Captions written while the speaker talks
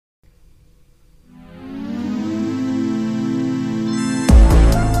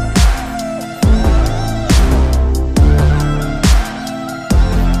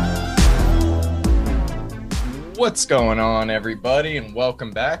What's going on, everybody, and welcome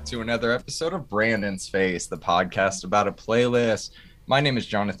back to another episode of Brandon's Face, the podcast about a playlist. My name is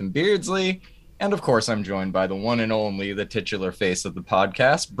Jonathan Beardsley, and of course, I'm joined by the one and only, the titular face of the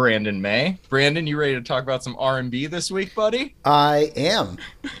podcast, Brandon May. Brandon, you ready to talk about some R&B this week, buddy? I am.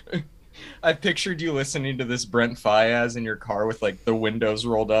 I pictured you listening to this Brent Faiyaz in your car with like the windows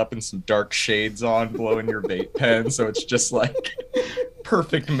rolled up and some dark shades on, blowing your vape pen, so it's just like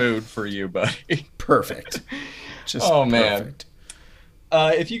perfect mood for you, buddy. Perfect. Just perfect.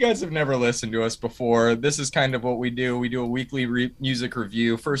 If you guys have never listened to us before, this is kind of what we do. We do a weekly music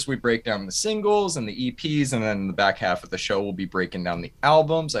review. First, we break down the singles and the EPs, and then in the back half of the show, we'll be breaking down the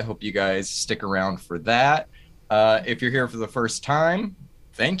albums. I hope you guys stick around for that. If you're here for the first time,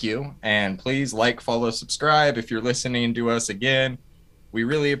 thank you. And please like, follow, subscribe. If you're listening to us again, we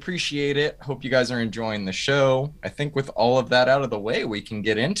really appreciate it. Hope you guys are enjoying the show. I think with all of that out of the way, we can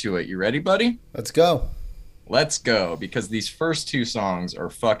get into it. You ready, buddy? Let's go. Let's go, because these first two songs are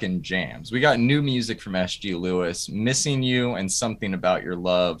fucking jams. We got new music from S.G. Lewis, Missing You and Something About Your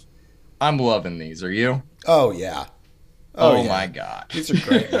Love. I'm loving these. Are you? Oh, yeah. Oh yeah. My God. These are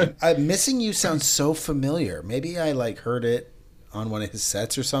great, man. Missing You sounds so familiar. Maybe I heard it on one of his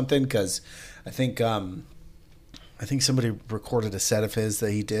sets or something, because I think somebody recorded a set of his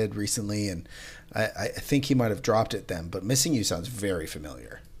that he did recently, and I think he might have dropped it then. But Missing You sounds very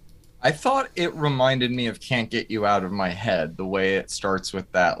familiar. I thought it reminded me of Can't Get You Out of My Head, the way it starts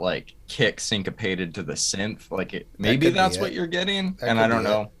with that like kick syncopated to the synth. Like maybe that's what you're getting, and I don't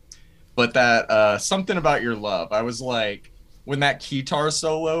know. But that Something About Your Love, I was like, when that guitar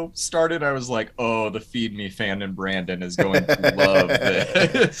solo started, I was like, oh, the Feed Me fan in Brandon is going to love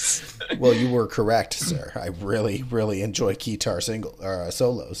this. Well, you were correct, sir. I really, really enjoy guitar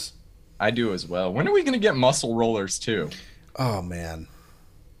solos. I do as well. When are we going to get Muscle Rollers too? Oh, man.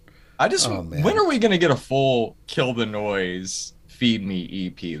 When are we going to get a full Kill the Noise Feed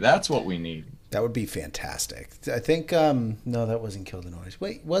Me EP? That's what we need. That would be fantastic. I think, no, that wasn't Kill the Noise.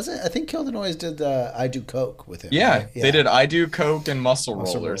 Wait, was it? I think Kill the Noise did I Do Coke with him. Yeah, right? They did I Do Coke and Muscle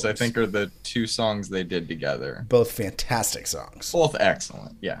Rollers, I think are the two songs they did together. Both fantastic songs. Both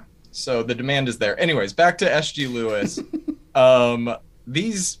excellent, yeah. So the demand is there. Anyways, back to S.G. Lewis.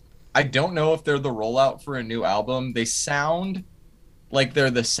 These, I don't know if they're the rollout for a new album. They sound like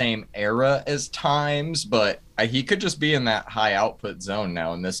they're the same era as Times, but he could just be in that high output zone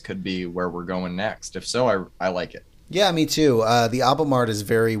now, and this could be where we're going next. If so, I like it. Yeah, me too. The album art is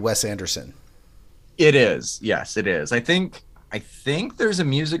very Wes Anderson. It is. Yes, it is. I think there's a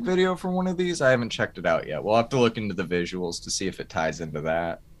music video for one of these. I haven't checked it out yet. We'll have to look into the visuals to see if it ties into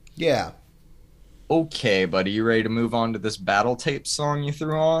that. Yeah. Okay, buddy, you ready to move on to this battle tape song you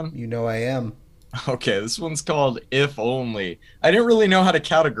threw on? You know I am. Okay, this one's called If Only. I didn't really know how to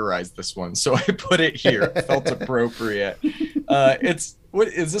categorize this one, so I put it here. It felt appropriate. What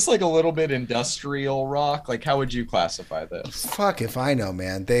is this, like a little bit industrial rock? Like, how would you classify this? Fuck if I know,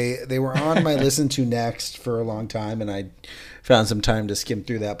 man. They were on my listen to next for a long time, and I found some time to skim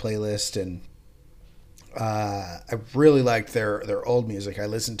through that playlist, and I really liked their old music. I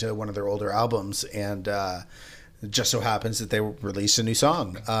listened to one of their older albums, and it just so happens that they released a new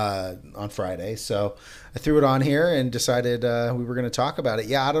song on Friday. So I threw it on here and decided we were going to talk about it.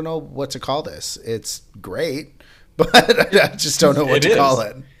 Yeah, I don't know what to call this. It's great, but I just don't know what to call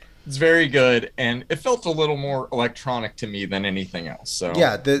it. It's very good, and it felt a little more electronic to me than anything else. So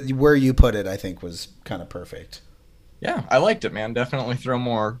yeah, where you put it, I think, was kind of perfect. Yeah, I liked it, man. Definitely throw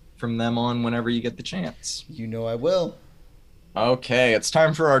more from them on whenever you get the chance. You know I will. Okay, it's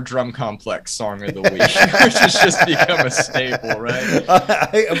time for our Drum Complex song of the week, which has just become a staple, right?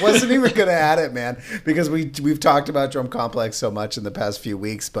 I wasn't even going to add it, man, because we've talked about Drum Complex so much in the past few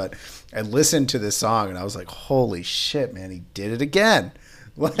weeks, but I listened to this song and I was like, holy shit, man, he did it again.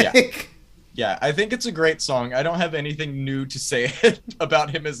 Yeah, I think it's a great song. I don't have anything new to say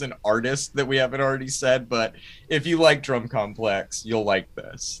about him as an artist that we haven't already said, but if you like Drum Complex, you'll like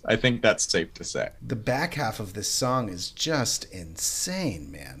this. I think that's safe to say. The back half of this song is just insane,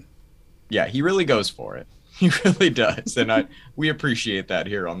 man. Yeah, he really goes for it. He really does, and we appreciate that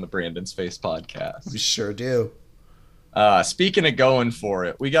here on the Brandon's Face podcast. We sure do. Speaking of going for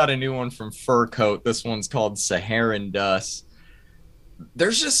it, we got a new one from Fur Coat. This one's called Saharan Dust.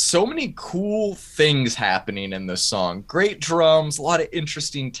 There's just so many cool things happening in this song. Great drums, a lot of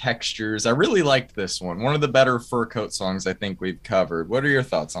interesting textures. I really liked this one. One of the better Fur Coat songs I think we've covered. What are your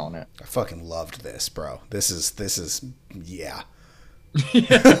thoughts on it? I fucking loved this, bro. This is yeah.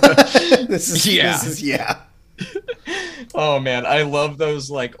 This is yeah. Oh man, I love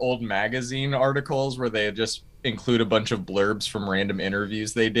those like old magazine articles where they just include a bunch of blurbs from random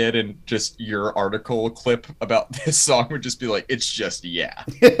interviews they did, and just your article clip about this song would just be like, it's just yeah.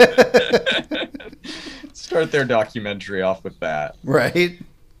 Start their documentary off with that. Right.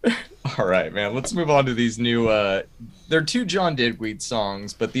 All right, man. Let's move on to these new. They're two John Digweed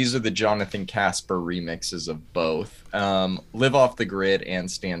songs, but these are the Jonathan Casper remixes of both. "Live Off the Grid" and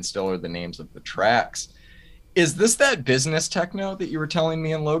 "Stand Still" are the names of the tracks. Is this that business techno that you were telling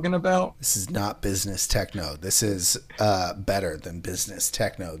me and Logan about? This is not business techno. This is better than business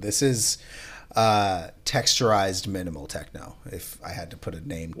techno. This is texturized minimal techno, if I had to put a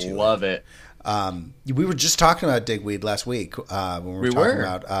name to it. Love it. We were just talking about Digweed last week when we were talking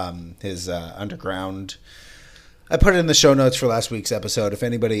about his underground. I put it in the show notes for last week's episode. If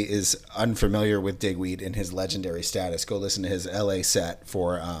anybody is unfamiliar with Digweed and his legendary status, go listen to his LA set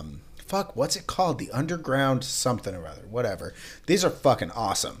for what's it called? The Underground something or other, whatever. These are fucking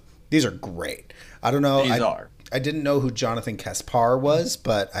awesome. These are great. I don't know. I didn't know who Jonathan Caspar was,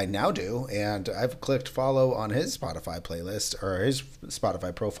 but I now do, and I've clicked follow on his Spotify playlist or his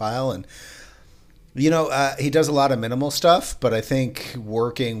Spotify profile, and he does a lot of minimal stuff, but I think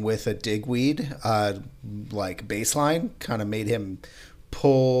working with a Digweed like bass line kind of made him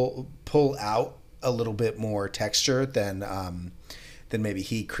pull out a little bit more texture than maybe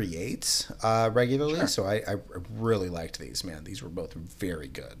he creates regularly. Sure. So I really liked these, man. These were both very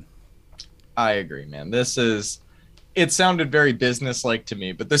good. I agree, man. It sounded very business-like to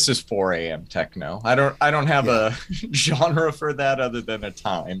me, but this is 4 a.m. techno. I don't have a genre for that other than a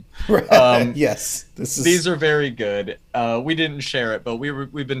time. Right. Yes. These are very good. We didn't share it, but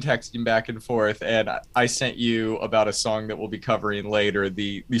we've been texting back and forth, and I sent you about a song that we'll be covering later,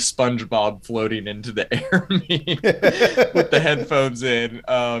 the SpongeBob floating into the air meme with the headphones in,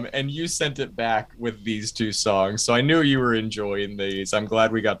 and you sent it back with these two songs, so I knew you were enjoying these. I'm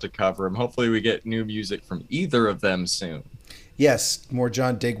glad we got to cover them. Hopefully we get new music from either of them soon. Yes, more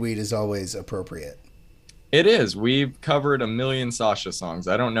John Digweed is always appropriate. It is. We've covered a million Sasha songs.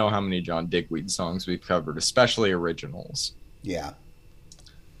 I don't know how many John Digweed songs we've covered, especially originals. Yeah.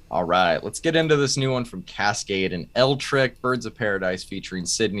 All right, let's get into this new one from Cascade and L-Trick, "Birds of Paradise" featuring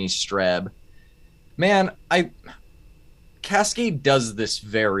Sydney Streb. Man, Cascade does this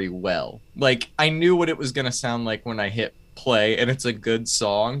very well. Like, I knew what it was going to sound like when I hit play, and it's a good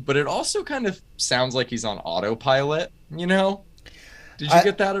song, but it also kind of sounds like he's on autopilot, Did you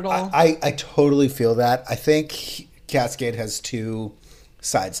get that at all? I totally feel that. I think Cascade has two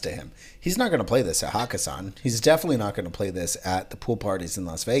sides to him. He's not going to play this at Hakkasan. He's definitely not going to play this at the pool parties in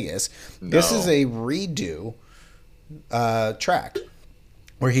Las Vegas. No. This is a redo track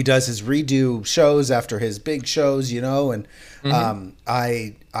where he does his redo shows after his big shows, and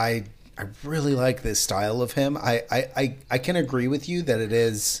I really like this style of him. I can agree with you that it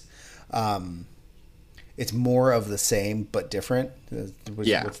is it's more of the same but different.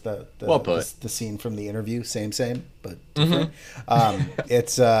 With the scene from the interview, same but different.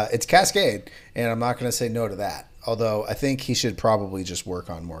 It's Cascade, and I'm not going to say no to that. Although I think he should probably just work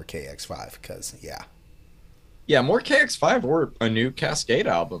on more KX5 because more KX5 or a new Cascade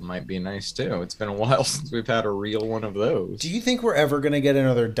album might be nice too. It's been a while since we've had a real one of those. Do you think we're ever going to get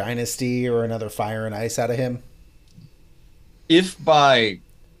another Dynasty or another Fire and Ice out of him? If by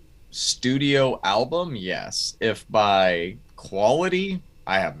studio album, yes. If by quality,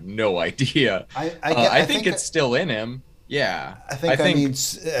 I have no idea. I think it's still in him. Yeah. I think that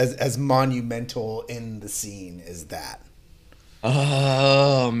means as monumental in the scene as that.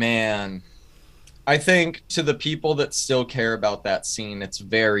 Oh, man. I think to the people that still care about that scene, it's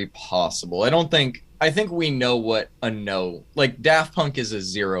very possible. I think we know what a no. Like, Daft Punk is a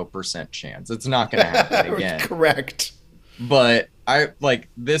 0% chance. It's not going to happen again. Correct. But I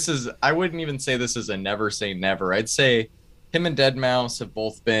wouldn't even say this is a never say never. I'd say him and Deadmau5 have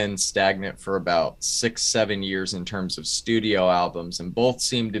both been stagnant for about 6-7 years in terms of studio albums, and both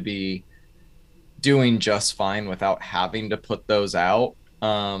seem to be doing just fine without having to put those out.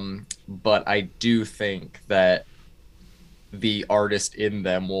 But I do think that the artist in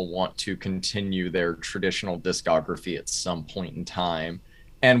them will want to continue their traditional discography at some point in time.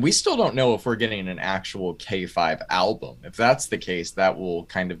 And we still don't know if we're getting an actual K5 album. If that's the case, that will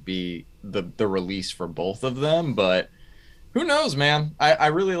kind of be the release for both of them. But who knows, man? I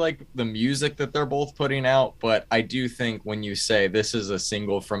really like the music that they're both putting out, but I do think when you say this is a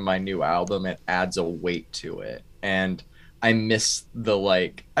single from my new album, it adds a weight to it. And I miss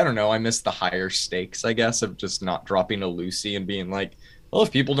I miss the higher stakes, I guess, of just not dropping a Lucy and being like, well,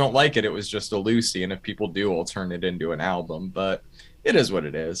 if people don't like it, it was just a Lucy. And if people do, I'll turn it into an album. But it is what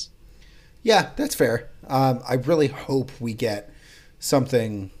it is. Yeah, that's fair. I really hope we get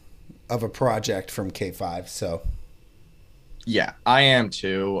something of a project from K5. So Yeah, I am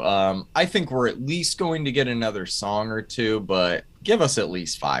too. I think we're at least going to get another song or two, but give us at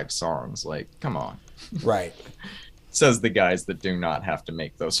least 5 songs. Like, come on. right. Says the guys that do not have to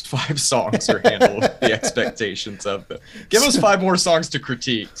make those 5 songs or handle the expectations of them. Give us 5 more songs to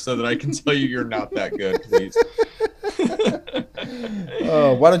critique so that I can tell you you're not that good, please.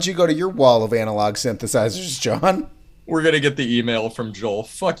 Why don't you go to your wall of analog synthesizers, John? We're gonna get the email from Joel.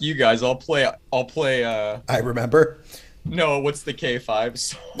 Fuck you guys. I'll play. I remember. No, what's the K5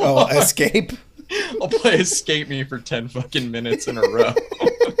 song? Oh, Escape. I'll play Escape Me for 10 fucking minutes in a row.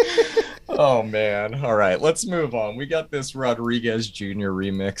 Oh man. All right, let's move on. We got this Rodriguez Jr.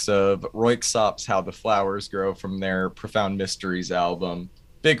 remix of Royksop's How the Flowers Grow from their Profound Mysteries album.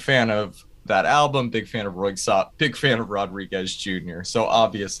 Big fan of that album, big fan of Royksop, big fan of Rodriguez Jr. So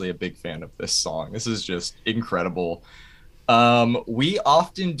obviously a big fan of this song. This is just incredible. We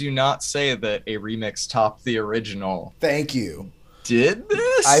often do not say that a remix topped the original. Thank you. Did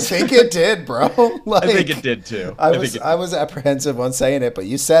this? I think it did, bro. Like, I think it did too. I was apprehensive on saying it, but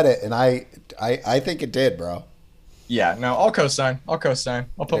you said it, and I think it did, bro. Yeah, no, I'll co-sign. I'll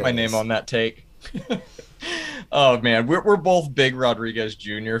put my name on that take. Oh man, we're both big Rodriguez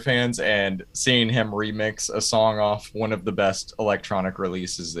Jr. fans, and seeing him remix a song off one of the best electronic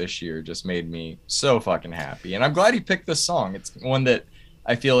releases this year just made me so fucking happy. And I'm glad he picked this song. It's one that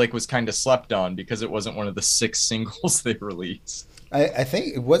I feel like was kind of slept on because it wasn't one of the 6 singles they released. I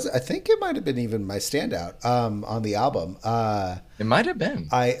think it was. I think it might have been even my standout on the album. It might have been.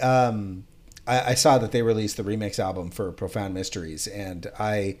 I saw that they released the remix album for Profound Mysteries, and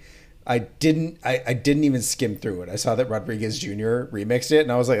I didn't even skim through it. I saw that Rodriguez Jr. remixed it,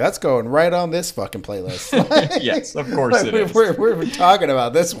 and I was like, that's going right on this fucking playlist. Yes, of course it is. We're talking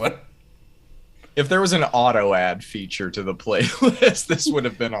about this one. If there was an auto ad feature to the playlist, this would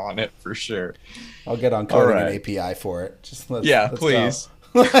have been on it for sure. I'll get on coding an API for it. Let's please.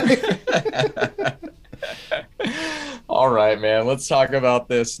 All right, man. Let's talk about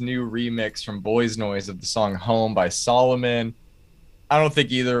this new remix from Boys Noise of the song Home by Solomon. I don't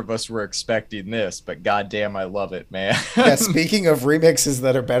think either of us were expecting this, but goddamn, I love it, man. Yeah, speaking of remixes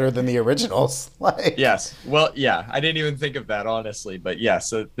that are better than the originals. Yes. Well, yeah, I didn't even think of that, honestly. But yeah,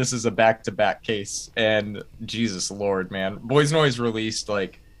 so this is a back-to-back case. And Jesus Lord, man. Boys Noise released,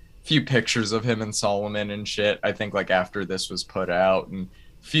 like, a few pictures of him and Solomon and shit, I think, like, after this was put out. And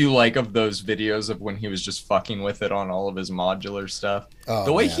few like of those videos of when he was just fucking with it on all of his modular stuff. Oh,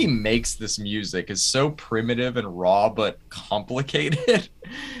 the way he makes this music is so primitive and raw but complicated.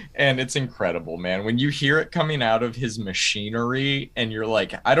 And it's incredible, man. When you hear it coming out of his machinery and you're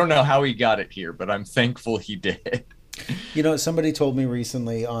like, I don't know how he got it here, but I'm thankful he did. You know, somebody told me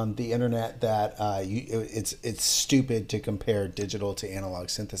recently on the internet that it's stupid to compare digital to analog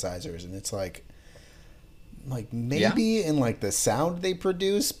synthesizers, and it's like maybe in like the sound they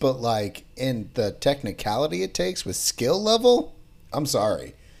produce, but like in the technicality it takes with skill level, I'm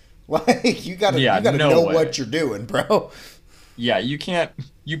sorry. Like you gotta know what you're doing, bro. Yeah, you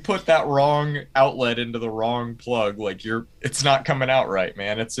put that wrong outlet into the wrong plug, like it's not coming out right,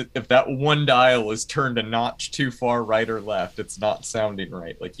 man. If that one dial is turned a notch too far right or left, it's not sounding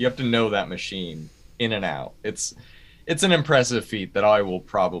right. Like you have to know that machine in and out. It's an impressive feat that I will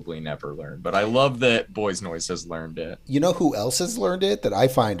probably never learn, but I love that Boys Noise has learned it. You know who else has learned it that I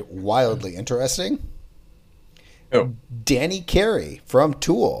find wildly interesting? Oh, Danny Carey from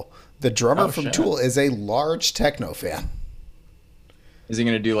Tool. The drummer from Tool is a large techno fan. Is he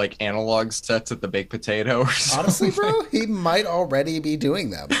going to do like analog sets at the Baked Potato or something? Honestly, bro, he might already be doing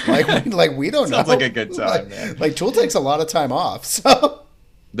them. Like we don't know. Sounds like a good time, man. Like Tool takes a lot of time off, so...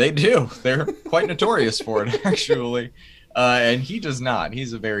 They do. They're quite notorious for it, actually. And he does not.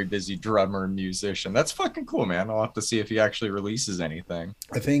 He's a very busy drummer and musician. That's fucking cool, man. I'll have to see if he actually releases anything.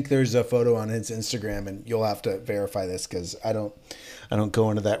 I think there's a photo on his Instagram, and you'll have to verify this because I don't go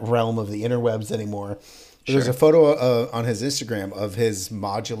into that realm of the interwebs anymore. Sure. There's a photo on his Instagram of his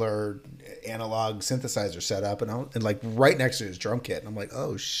modular analog synthesizer setup, and like right next to his drum kit, and I'm like,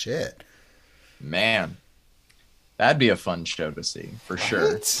 oh shit, man. That'd be a fun show to see, for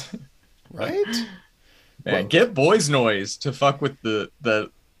sure. Right? Man, well, get Boys Noise to fuck with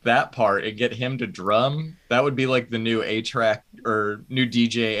that part and get him to drum. That would be like the new A-Track or new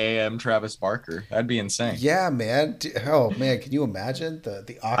DJ AM Travis Barker. That'd be insane. Yeah, man. Oh, man, can you imagine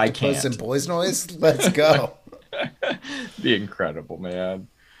the octopus and Boys Noise? Let's go. Be incredible, man.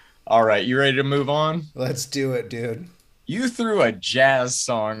 All right, you ready to move on? Let's do it, dude. You threw a jazz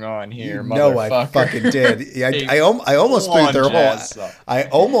song on You here, know I motherfucker. fucking did. Yeah, A I almost threw full-on their whole. jazz song. I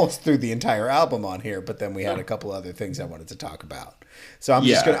almost threw the entire album on here, but then we had a couple other things I wanted to talk about. So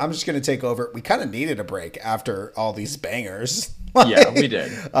Yeah, I'm just gonna take over. We kind of needed a break after all these bangers. yeah, we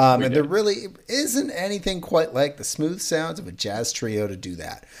did. We And there did. really isn't anything quite like the smooth sounds of a jazz trio to do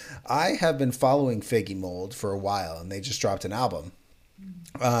that. I have been following Figgy Mold for a while, and they just dropped an album.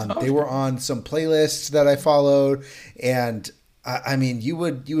 They Okay. were on some playlists that I followed, and I mean, you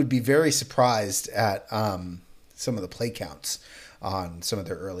would be very surprised at some of the play counts on some of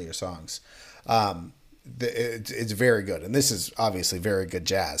their earlier songs. It's very good, and this is obviously very good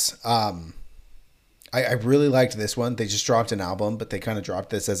jazz. I really liked this one. They just dropped an album, but they kind of dropped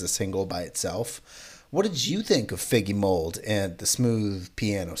this as a single by itself. What did you think of Figgy Mold and the smooth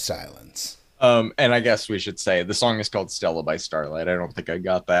piano stylings? And I guess we should say the song is called Stella by Starlight. I don't think I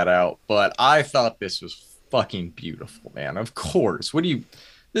got that out, but I thought this was fucking beautiful, man. Of course. What do you,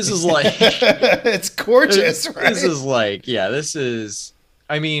 this is like, It's gorgeous, right? this is like, yeah, this is,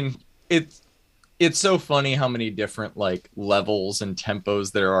 I mean, it's so funny how many different like levels and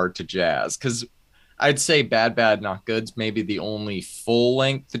tempos there are to jazz. Cause I'd say Bad Bad Not Good's maybe the only full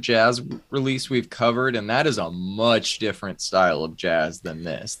length jazz release we've covered, and that is a much different style of jazz than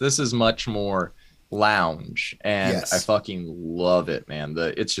this. This is much more lounge, and I Yes. fucking love it, man.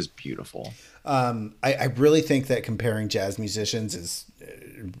 It's just beautiful. I really think that comparing jazz musicians is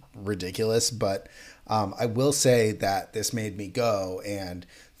ridiculous, but I will say that this made me go and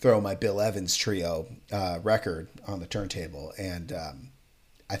throw my Bill Evans trio record on the turntable, and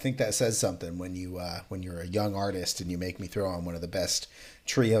I think that says something when you're a young artist and you make me throw on one of the best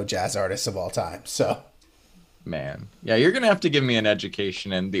trio jazz artists of all time. So Man, yeah, you're gonna have to give me an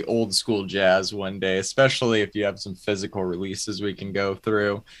education in the old school jazz one day, especially if you have some physical releases we can go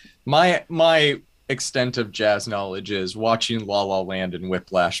through. My extent of jazz knowledge is watching La La Land and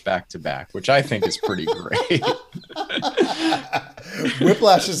Whiplash back to back, which I think is pretty great.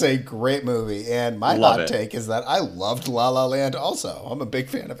 Whiplash is a great movie, and my Love hot it. take is that I loved La La Land also. I'm a big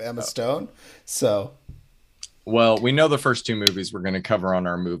fan of Emma Stone, so Well, we know the first two movies we're going to cover on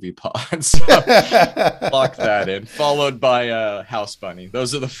our movie pod, so lock that in. Followed by House Bunny.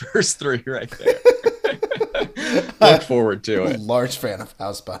 Those are the first three right there. Look forward to it. large fan of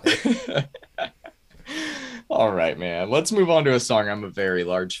House Bunny. All right, man. Let's move on to a song I'm a very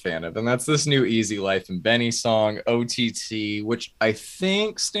large fan of, and that's this new Easy Life and Benny song, OTT, which I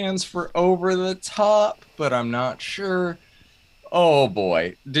think stands for Over the Top, but I'm not sure. Oh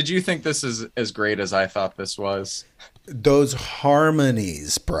boy. Did you think this is as great as I thought this was? Those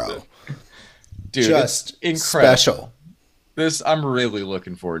harmonies, bro, Dude, just it's incredible. special. This I'm really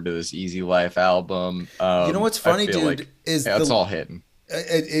looking forward to this Easy Life album. You know what's I funny, feel dude, like, is yeah, it's all hidden.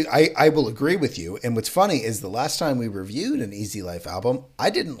 I will agree with you. And what's funny is the last time we reviewed an Easy Life album, I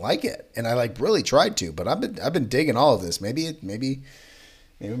didn't like it, and I like really tried to, but I've been digging all of this. Maybe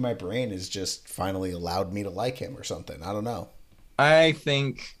my brain has just finally allowed me to like him or something. I don't know. I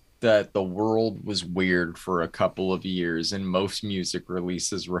think that the world was weird for a couple of years, and most music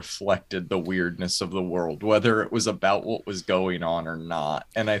releases reflected the weirdness of the world, whether it was about what was going on or not.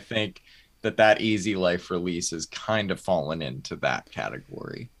 And I think that Easy Life release has kind of fallen into that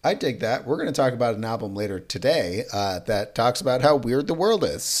category. I dig that. We're going to talk about an album later today that talks about how weird the world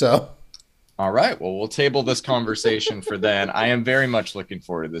is. So, All right, well, we'll table this conversation for then. I am very much looking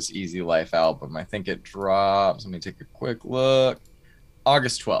forward to this Easy Life album. I think it drops. Let me take a quick look.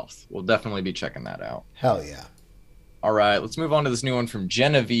 August 12th. We'll definitely be checking that out. hell yeah. All right, let's move on to this new one from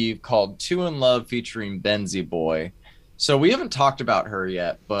Genevieve called Two in Love featuring Benzie Boy. So we haven't talked about her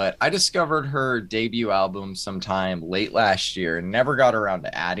yet, but I discovered her debut album sometime late last year and never got around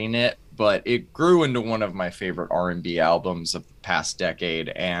to adding it, but it grew into one of my favorite R&B albums of the past decade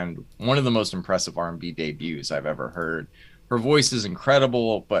and one of the most impressive R&B debuts I've ever heard. Her voice is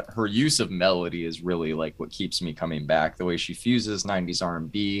incredible, but her use of melody is really like what keeps me coming back. The way she fuses 90s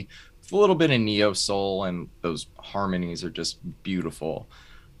R&B with a little bit of neo soul, and those harmonies are just beautiful.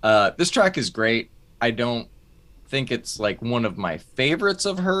 This track is great. I don't think it's like one of my favorites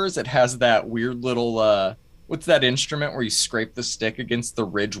of hers. It has that weird little what's that instrument where you scrape the stick against the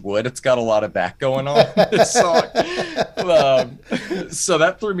ridge wood? It's got a lot of that going on in this song. So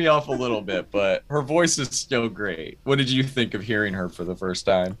that threw me off a little bit, but her voice is still great. What did you think of hearing her for the first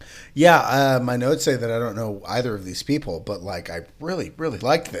time? Yeah, my notes say that I don't know either of these people, but like I really, really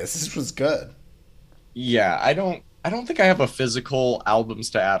liked this. This was good. Yeah, I don't think I have a physical albums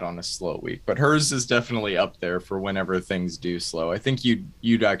to add on a slow week, but hers is definitely up there for whenever things do slow. I think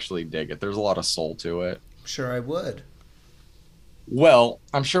you'd actually dig it. There's a lot of soul to it. Sure, I would. Well,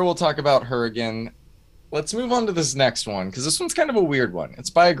 I'm sure we'll talk about her again Let's move on to this next one because this one's kind of a weird one. It's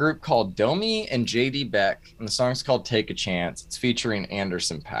by a group called Domi and JD Beck, and the song's called Take a Chance. It's featuring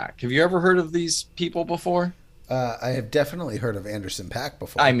Anderson .Paak. Have you ever heard of these people before? I have definitely heard of Anderson .Paak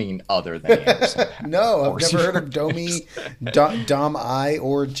before. I mean, other than Anderson .Paak. No, I've never heard of Domi, Dom I,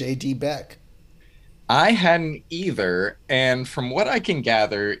 or JD Beck. I hadn't either, and from what I can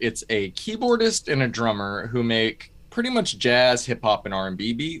gather, it's a keyboardist and a drummer who make pretty much jazz, hip hop, and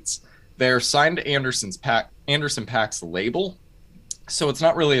R&B beats. They're signed to Anderson .Paak's label, so it's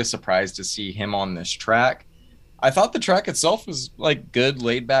not really a surprise to see him on this track. I thought the track itself was like good,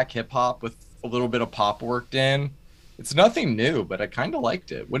 laid back hip hop with a little bit of pop worked in. It's nothing new, but I kind of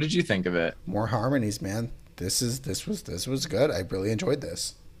liked it. What did you think of it? More harmonies, man. This was good. I really enjoyed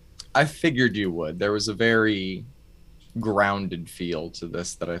this. I figured you would. There was a very grounded feel to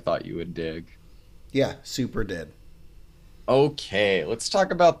this that I thought you would dig. Yeah, super did. Okay, let's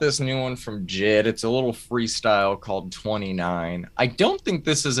talk about this new one from Jid. It's a little freestyle called 29. I don't think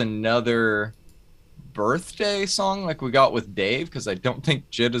this is another birthday song like we got with Dave because I don't think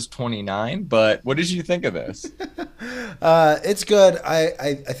Jid is 29, but what did you think of this? It's good.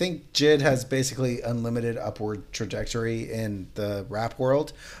 I think Jid has basically unlimited upward trajectory in the rap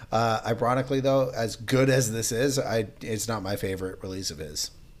world. Ironically, though, as good as this is, it's not my favorite release of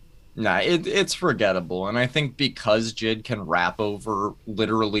his. Nah, it's forgettable. And I think because Jid can rap over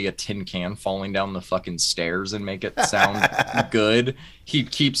literally a tin can falling down the fucking stairs and make it sound good, he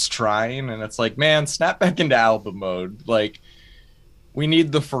keeps trying. And it's like, man, snap back into album mode. Like, we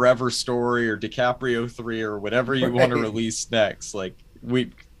need the Forever Story or DiCaprio 3 or whatever you want to release next. Like,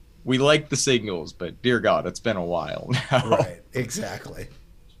 we like the singles, but dear God, it's been a while now. Right, exactly.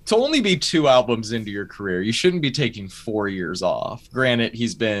 To only be 2 albums into your career, you shouldn't be taking 4 years off. Granted,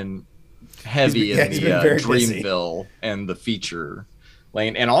 he's been heavy in the Dreamville and the feature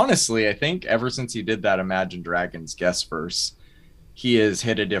lane. And honestly, I think ever since he did that Imagine Dragons guest verse, he has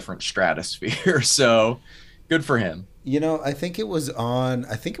hit a different stratosphere. So good for him. You know, I think it was on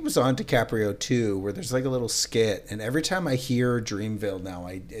DiCaprio 2 where there's like a little skit, and every time I hear Dreamville now,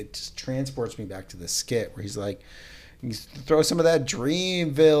 it just transports me back to the skit where he's like, throw some of that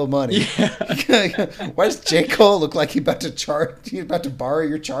Dreamville money. Yeah. Why does J. Cole look like he's about to borrow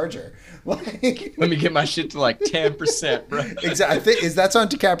your charger? Like, let me get my shit to like 10%, bro. Exactly. That's on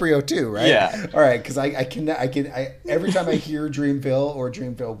DiCaprio too, right? Yeah. All right, because I every time I hear Dreamville or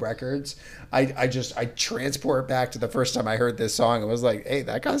Dreamville Records, I transport back to the first time I heard this song. I was like, hey,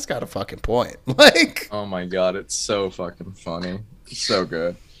 that guy's got a fucking point. Like, oh my God, it's so fucking funny. It's so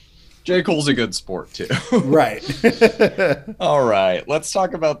good. J. Cole's a good sport too. Right. All right. Let's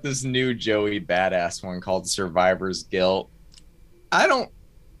talk about this new Joey Badass one called Survivor's Guilt. I don't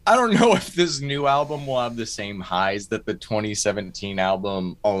know if this new album will have the same highs that the 2017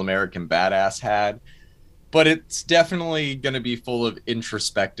 album All American Badass had, but it's definitely going to be full of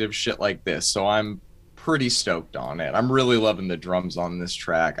introspective shit like this. So I'm pretty stoked on it. I'm really loving the drums on this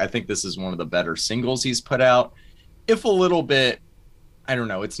track. I think this is one of the better singles he's put out. If a little bit, I don't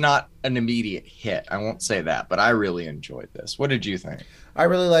know, it's not an immediate hit. I won't say that, but I really enjoyed this. What did you think? I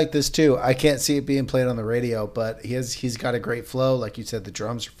really like this too. I can't see it being played on the radio, but he's got a great flow. Like you said, the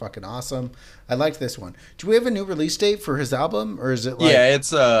drums are fucking awesome. I like this one. Do we have a new release date for his album, or is it like... Yeah,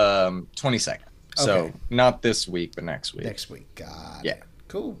 it's 22nd. So okay. Not this week, but next week. Next week. God. Yeah.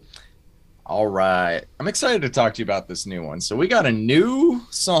 Cool. All right. I'm excited to talk to you about this new one. So we got a new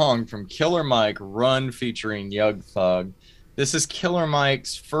song from Killer Mike, Run, featuring Young Thug. This is Killer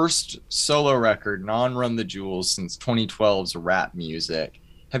Mike's first solo record, non-Run the Jewels, since 2012's Rap Music.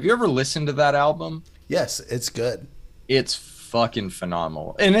 Have you ever listened to that album? Yes, it's good. It's fucking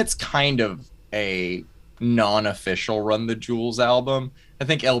phenomenal. And it's kind of a non-official Run the Jewels album. I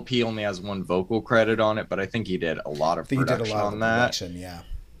think LP only has one vocal credit on it, but I think he did a lot of production on that. Yeah.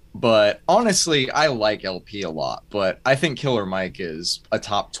 But honestly, I like LP a lot, but I think Killer Mike is a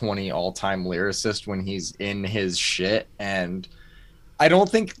top 20 all-time lyricist when he's in his shit. And I don't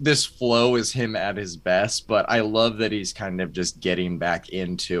think this flow is him at his best, but I love that he's kind of just getting back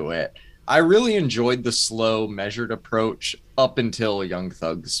into it. I really enjoyed the slow, measured approach up until Young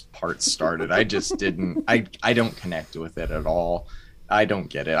Thug's part started. I just didn't, I don't connect with it at all. I don't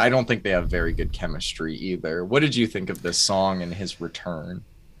get it. I don't think they have very good chemistry either. What did you think of this song and his return?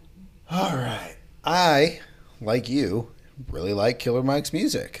 All right. I, like you, really like Killer Mike's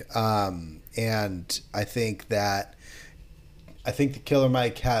music. And I think that Killer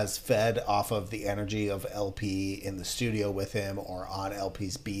Mike has fed off of the energy of LP in the studio with him or on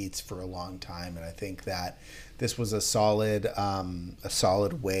LP's beats for a long time. And I think that this was a solid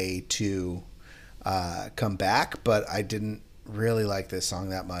way to come back. But I didn't really like this song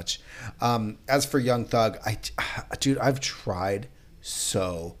that much. As for Young Thug, dude, I've tried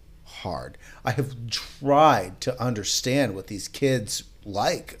so hard. I have tried to understand what these kids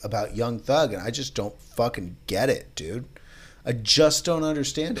like about Young Thug, and I just don't fucking get it, dude. I just don't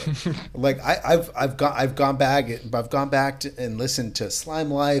understand it. Like I've gone back and listened to Slime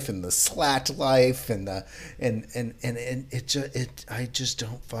Life and the Slat Life and I just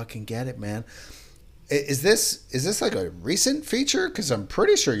don't fucking get it, man. Is this like a recent feature? Because I'm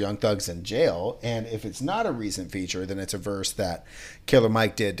pretty sure Young Thug's in jail, and if it's not a recent feature, then it's a verse that Killer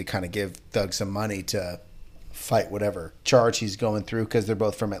Mike did to kind of give Thug some money to fight whatever charge he's going through. Because they're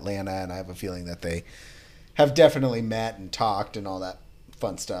both from Atlanta, and I have a feeling that they have definitely met and talked and all that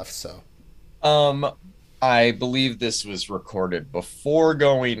fun stuff. So, I believe this was recorded before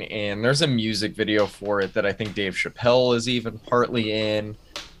going in. There's a music video for it that I think Dave Chappelle is even partly in.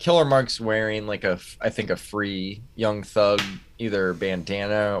 Killer Mike's wearing like I think a free Young Thug either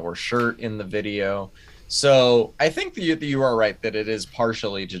bandana or shirt in the video. So I think that you are right that it is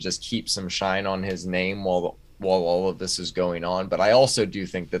partially to just keep some shine on his name while all of this is going on. But I also do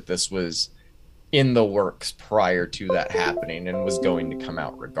think that this was in the works prior to that happening and was going to come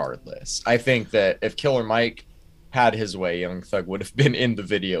out regardless. I think that if Killer Mike had his way, Young Thug would have been in the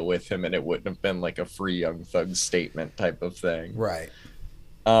video with him, and it wouldn't have been like a free Young Thug statement type of thing. right.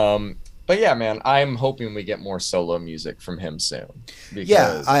 But yeah, man, I'm hoping we get more solo music from him soon. Because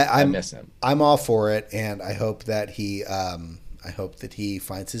Yeah, I miss him. I'm all for it, and I hope that he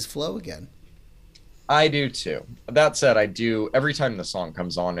finds his flow again. I do too. That said, I do every time the song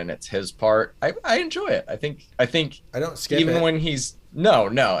comes on and it's his part, I enjoy it. I think I don't skip even it. when he's no,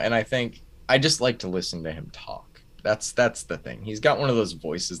 and I think I just like to listen to him talk. That's the thing. He's got one of those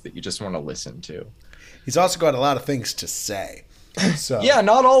voices that you just want to listen to. He's also got a lot of things to say. So Yeah,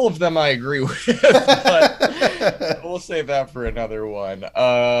 not all of them I agree with, but we'll save that for another one.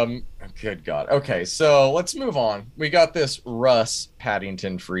 Good God. Okay, so let's move on. We got this Russ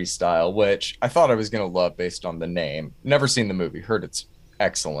Paddington freestyle, which I thought I was going to love based on the name. Never seen the movie. Heard it's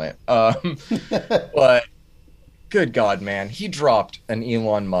excellent. But good God, man. He dropped an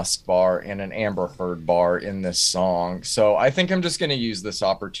Elon Musk bar and an Amber Heard bar in this song. So I think I'm just going to use this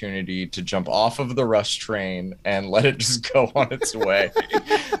opportunity to jump off of the Rush train and let it just go on its way.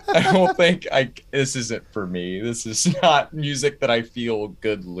 I don't think this isn't for me. This is not music that I feel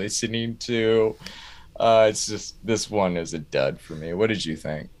good listening to. It's just, this one is a dud for me. What did you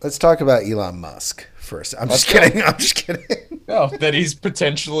think? let's talk about Elon Musk first. I'm just kidding. I'm just kidding. Oh, that he's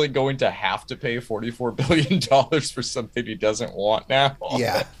potentially going to have to pay $44 billion for something he doesn't want now.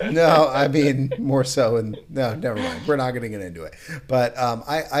 Yeah. No, I mean more so. And no, never mind. We're not going to get into it. But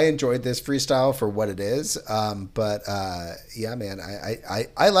I enjoyed this freestyle for what it is. But yeah, man,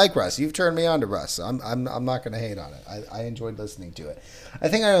 I like Russ. You've turned me on to Russ. I'm not going to hate on it. I enjoyed listening to it. I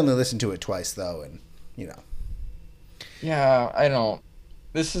think I only listened to it twice though, and you know. Yeah, I don't.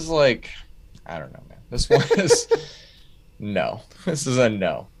 This is like, I don't know, man. This one is no. This is a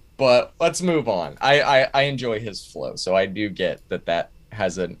no. But let's move on. I enjoy his flow, so I do get that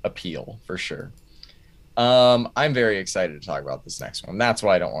has an appeal for sure. I'm very excited to talk about this next one. That's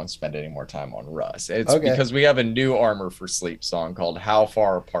why I don't want to spend any more time on Russ. It's because we have a new Armor for Sleep song called How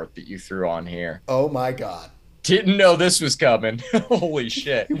Far Apart that you threw on here. Oh my God. Didn't know this was coming. Holy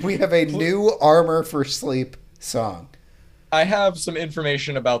shit. We have a new Armor for Sleep song. I have some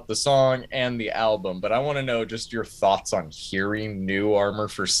information about the song and the album, but I want to know just your thoughts on hearing new Armor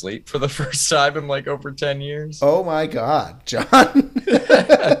for Sleep for the first time in like over 10 years. Oh my God, John.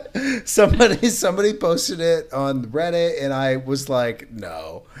 somebody posted it on Reddit and I was like,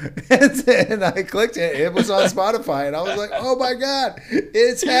 no. And I clicked it. It was on Spotify and I was like, oh my God,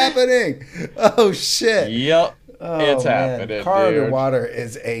 it's happening. Oh shit. Yep. Oh, it's man. happening. Car dude. Underwater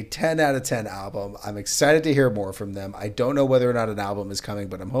is a 10 out of 10 album. I'm excited to hear more from them. I don't know whether or not an album is coming,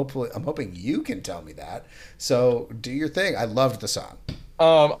 but I'm hoping you can tell me that. So do your thing. I loved the song.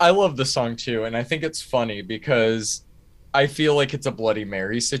 I love the song too, and I think it's funny because I feel like it's a Bloody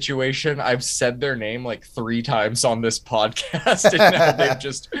Mary situation. I've said their name like 3 times on this podcast, and now they've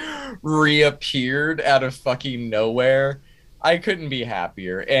just reappeared out of fucking nowhere. I couldn't be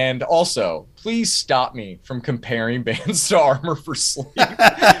happier. And also, please stop me from comparing bands to Armor for Sleep.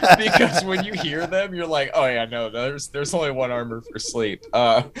 Because when you hear them, you're like, oh yeah, no, there's only one Armor for Sleep.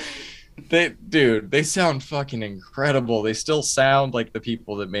 They sound fucking incredible. They still sound like the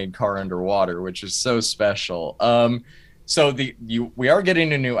people that made Car Underwater, which is so special. So we are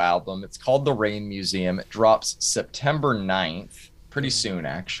getting a new album. It's called The Rain Museum. It drops September 9th, pretty soon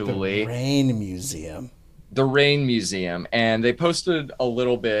actually. The Rain Museum. The Rain Museum, and they posted a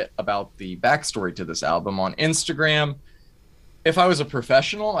little bit about the backstory to this album on Instagram. if I was a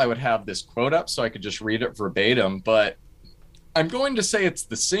professional, I would have this quote up so I could just read it verbatim, but I'm going to say it's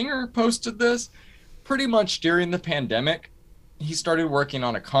the singer posted this pretty much during the pandemic. He started working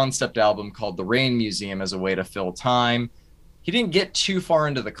on a concept album called The Rain Museum as a way to fill time. He didn't get too far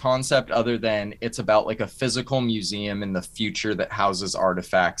into the concept other than it's about like a physical museum in the future that houses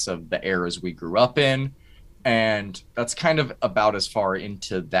artifacts of the eras we grew up in. And that's kind of about as far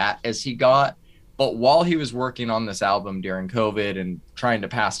into that as he got. But while he was working on this album during COVID and trying to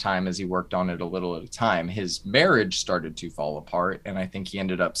pass time as he worked on it a little at a time, his marriage started to fall apart. And I think he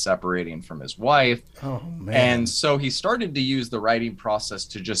ended up separating from his wife. Oh man. And so he started to use the writing process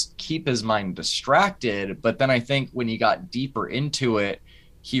to just keep his mind distracted. But then I think when he got deeper into it,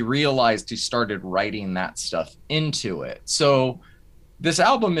 he realized he started writing that stuff into it. So this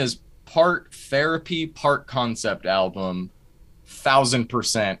album is part therapy, part concept album,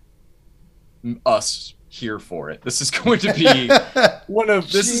 1,000% us here for it. This is going to be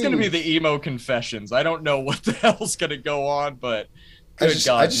this is going to be the emo confessions. I don't know what the hell's going to go on, but I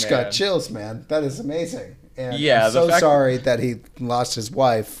just got chills, man. That is amazing. And yeah, I'm so sorry that he lost his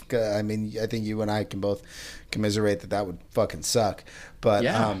wife. I mean, I think you and I can both commiserate that would fucking suck. But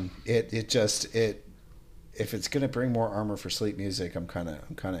yeah. If it's gonna bring more Armor for Sleep music, I'm kind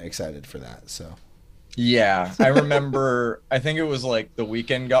of excited for that. So. Yeah, I remember, I think it was like The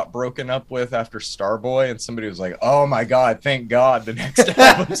Weeknd got broken up with after Starboy, and somebody was like, oh my God, thank God, the next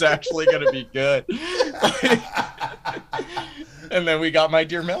album's actually going to be good. And then we got My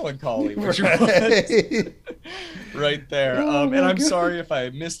Dear Melancholy, which was right there. And I'm sorry if I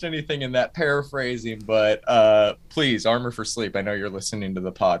missed anything in that paraphrasing, but please, Armor for Sleep, I know you're listening to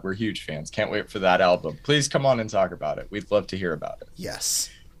the pod. We're huge fans. Can't wait for that album. Please come on and talk about it. We'd love to hear about it. Yes.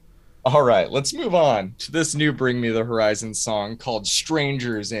 All right, let's move on to this new Bring Me the Horizon song called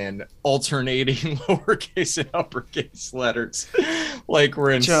Strangers in alternating lowercase and uppercase letters, like we're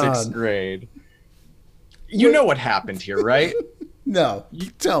in sixth grade. You know what happened here, right? No,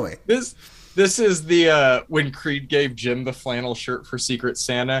 tell me. This is the when Creed gave Jim the flannel shirt for Secret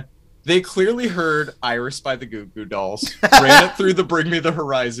Santa. They clearly heard Iris by the Goo Goo Dolls, ran it through the Bring Me the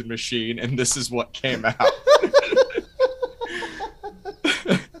Horizon machine, and this is what came out.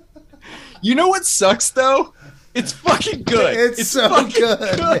 You know what sucks though? It's fucking good. It's so fucking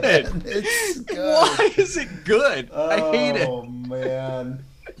good. It's good. Why is it good? I hate it. Oh man,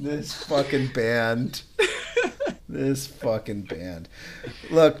 this fucking band. This fucking band.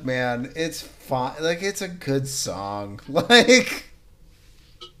 Look, man, it's fine. Like, it's a good song. Like,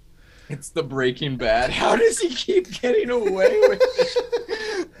 it's the Breaking Bad. How does he keep getting away with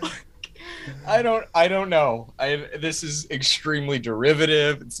it? I don't know. This is extremely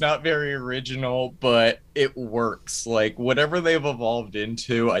derivative. It's not very original, but it works. Like, whatever they've evolved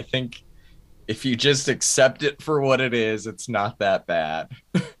into, I think if you just accept it for what it is, it's not that bad.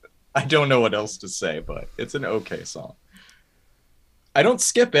 I don't know what else to say, but it's an okay song. I don't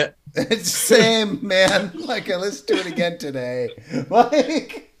skip it. It's same, man. Like, I listened to it again today.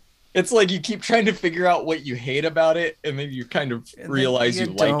 Like, it's like you keep trying to figure out what you hate about it, and then you kind of realize you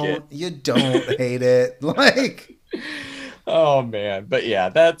like it. You don't hate it. Like, oh man. But yeah,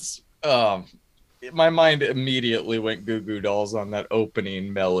 that's my mind immediately went Goo Goo Dolls on that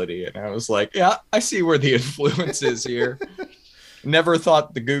opening melody, and I was like, yeah, I see where the influence is here. Never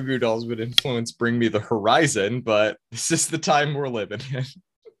thought the Goo Goo Dolls would influence Bring Me the Horizon, but this is the time we're living in.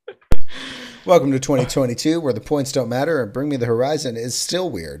 Welcome to 2022, where the points don't matter and Bring Me the Horizon is still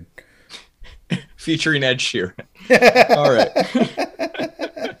weird. Featuring Ed Sheeran. All right.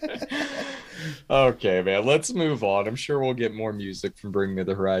 Okay, man, let's move on. I'm sure we'll get more music from Bring Me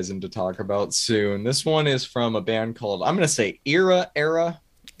the Horizon to talk about soon. This one is from a band called, I'm going to say Era,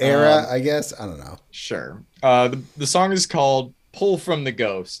 I guess. I don't know. Sure. The song is called Pull from the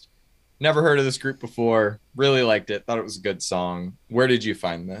Ghost. Never heard of this group before. Really liked it. Thought it was a good song. Where did you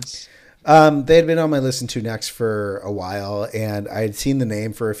find this? They had been on my listen to next for a while, and I had seen the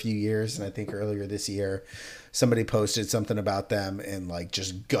name for a few years. And I think earlier this year, somebody posted something about them and like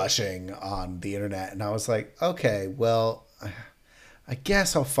just gushing on the internet. And I was like, okay, well, I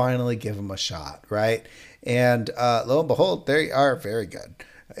guess I'll finally give them a shot. Right. And lo and behold, they are very good.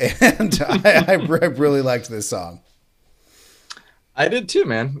 And I really liked this song. I did too,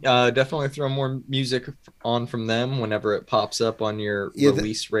 man. Definitely throw more music on from them whenever it pops up on your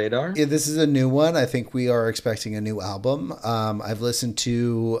release radar. Yeah, this is a new one. I think we are expecting a new album. I've listened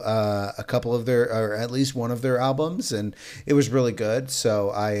to a couple of their, or at least one of their albums, and it was really good.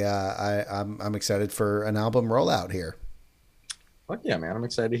 So I'm excited for an album rollout here. Fuck yeah, man! I'm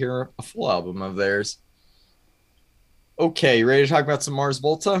excited to hear a full album of theirs. Okay, you ready to talk about some Mars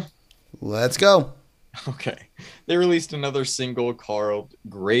Volta? Let's go. Okay. They released another single called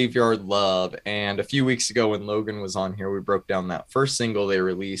Graveyard Love. And a few weeks ago, when Logan was on here, we broke down that first single they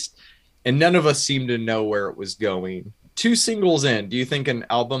released, and none of us seemed to know where it was going. Two singles in, do you think an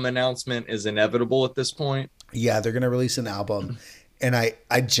album announcement is inevitable at this point? Yeah, they're gonna release an album, and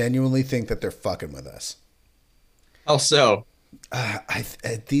I genuinely think that they're fucking with us. How so?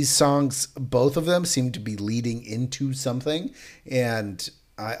 These songs, both of them, seem to be leading into something, and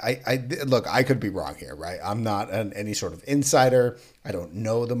look. I could be wrong here, right? I'm not any sort of insider. I don't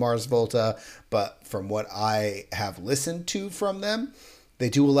know the Mars Volta, but from what I have listened to from them, they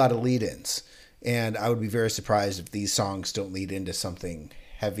do a lot of lead-ins, and I would be very surprised if these songs don't lead into something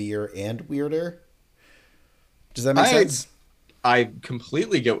heavier and weirder. Does that make I sense? I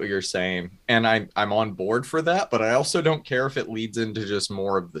completely get what you're saying, and I'm on board for that, but I also don't care if it leads into just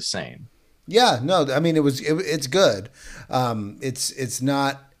more of the same. Yeah, no, I mean it's good. It's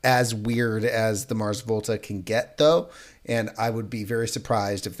not as weird as the Mars Volta can get though, and I would be very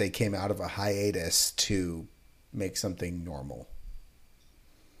surprised if they came out of a hiatus to make something normal.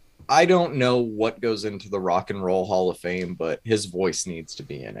 I don't know what goes into the Rock and Roll Hall of Fame, but his voice needs to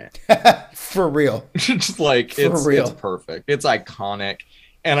be in it. For real. Just like For real. it's perfect. It's iconic.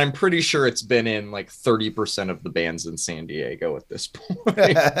 And I'm pretty sure it's been in like 30% of the bands in San Diego at this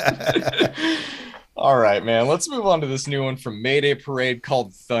point. All right, man. Let's move on to this new one from Mayday Parade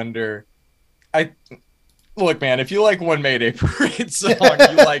called Thunder. I look, man, if you like one Mayday Parade song,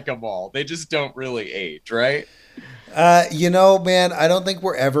 you like them all. They just don't really age, right? Man, I don't think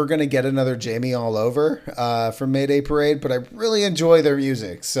we're ever going to get another Jamie All Over from Mayday Parade, but I really enjoy their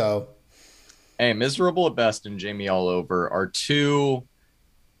music. So, Hey, Miserable at Best and Jamie All Over are two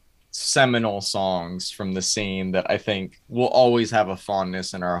seminal songs from the scene that I think will always have a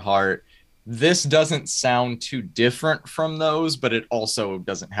fondness in our heart. This doesn't sound too different from those, but it also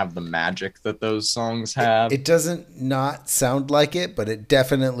doesn't have the magic that those songs have. it doesn't not sound like it, but it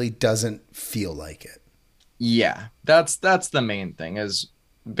definitely doesn't feel like it. Yeah, that's the main thing is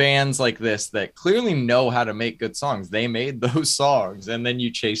bands like this that clearly know how to make good songs. They made those songs, and then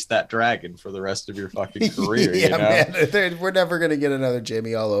you chase that dragon for the rest of your fucking career. Yeah, you know? man. We're never going to get another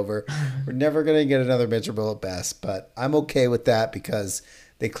Jamie All Over. We're never going to get another Miserable at Best, but I'm okay with that because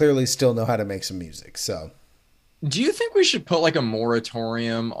they clearly still know how to make some music. So, Do you think we should put like a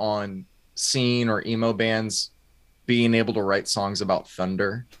moratorium on scene or emo bands being able to write songs about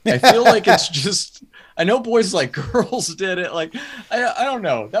thunder? I feel like it's just, I know Boys Like Girls did it. Like, I don't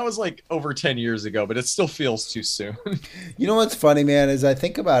know. That was like over 10 years ago, but it still feels too soon. you know what's funny, man, is I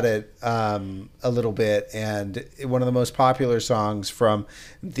think about it a little bit, and one of the most popular songs from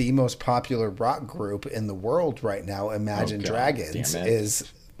the most popular rock group in the world right now, Imagine Oh, God Dragons, damn it.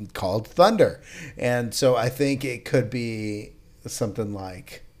 is called Thunder. And so I think it could be something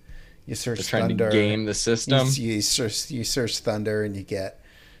like you search They're trying Thunder. to game the system. You search Thunder and you get,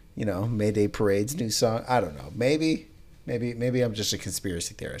 Mayday Parade's new song. I don't know. Maybe I'm just a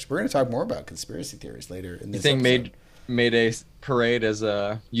conspiracy theorist. We're going to talk more about conspiracy theories later in You this think episode. Mayday Parade is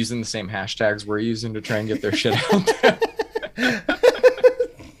using the same hashtags we're using to try and get their shit out there?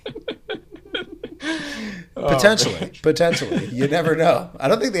 Potentially. You never know. I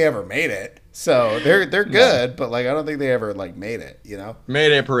don't think they ever made it. So they're good, but like I don't think they ever like made it.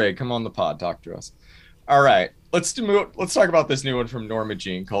 Mayday Parade, come on the pod, talk to us. All right, let's talk about this new one from Norma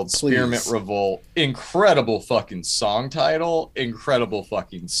Jean called Spearmint Please. Revolt. Incredible fucking song title, incredible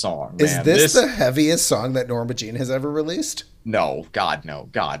fucking song, Is man. this the heaviest song that Norma Jean has ever released? No, God, no,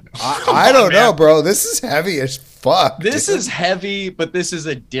 God, no. Come I on, don't know, man. bro. This is heavy as fuck. This dude. is heavy, but this is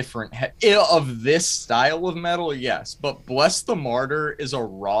a different of this style of metal, yes. But Bless the Martyr is a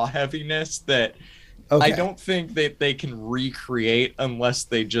raw heaviness that I Okay. don't think that they can recreate unless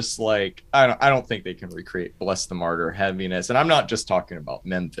they just like I don't think they can recreate Bless the Martyr heaviness. And I'm not just talking about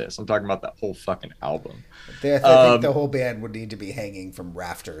Memphis. I'm talking about that whole fucking album. I think the whole band would need to be hanging from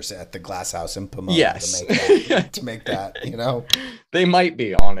rafters at the Glass House in Pomona Yes. to make that. They might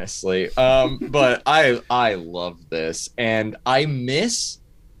be, honestly. But I love this, and I miss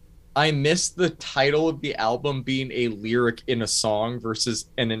the title of the album being a lyric in a song versus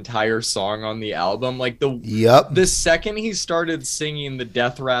an entire song on the album. Like Yep. the second he started singing the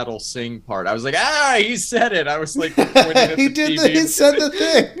death rattle sing part, I was like, he said it. I was like, pointing at He the did. TV. He said the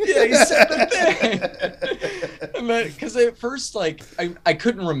thing. Yeah, he said the thing. And then, because at first, like, I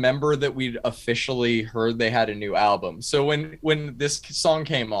couldn't remember that we'd officially heard they had a new album. So when this song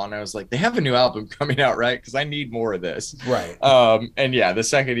came on, I was like, they have a new album coming out, right? Because I need more of this. Right. And yeah, the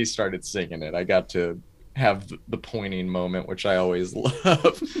second he started singing it, I got to have the pointing moment, which I always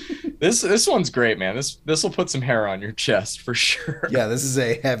love. This one's great, man. This will put some hair on your chest for sure. Yeah, this is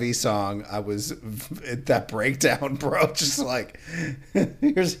a heavy song. I was at that breakdown, bro. Just like,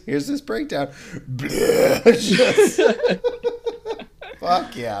 here's this breakdown. Just,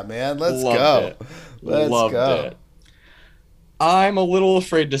 fuck yeah, man. Let's Loved go. it. Let's Loved go. it. I'm a little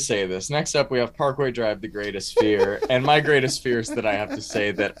afraid to say this. Next up, we have Parkway Drive, The Greatest Fear. And my greatest fear is that I have to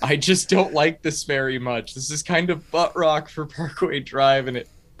say that I just don't like this very much. This is kind of butt rock for Parkway Drive, and it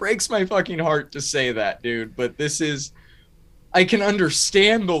breaks my fucking heart to say that, dude. But this is, I can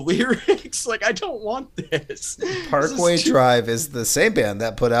understand the lyrics. Like, I don't want this. Parkway Drive is the same band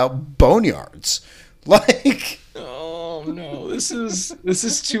that put out Boneyards. Like, oh no, this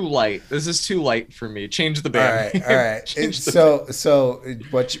is too light. This is too light for me. Change the band. all right. So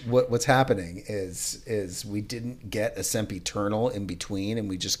what's happening is we didn't get a sempiternal in between, and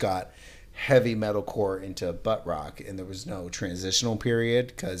we just got heavy metalcore into butt rock, and there was no transitional period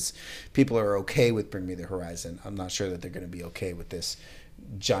because people are okay with Bring Me the Horizon. I'm not sure that they're going to be okay with this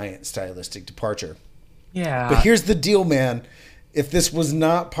giant stylistic departure. Yeah. But here's the deal, man. If this was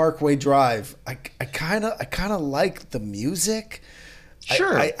not Parkway Drive, I kind of like the music.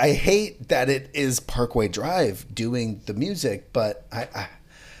 Sure. I hate that it is Parkway Drive doing the music, but I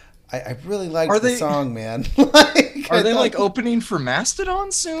really like the song, man. Like, are they like opening for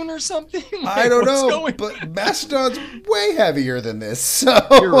Mastodon soon or something? Like, I don't know, but Mastodon's way heavier than this, so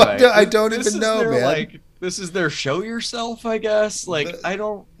you're right. I don't even know, man. Like, this is their show yourself, I guess. Like, I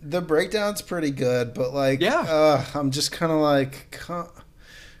don't. The breakdown's pretty good, but like, yeah, I'm just kind of like,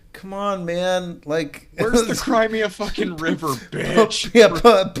 come on, man. Like, where's the Crimea fucking river, bitch? Yeah,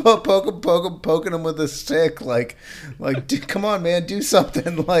 poking him with a stick. Like, come on, man, do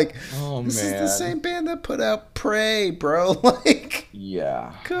something. Like, oh, this man. is the same band that put out Prey, bro. Like,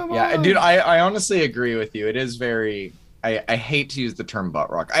 yeah, come yeah, on. dude. I honestly agree with you. It is very. I hate to use the term butt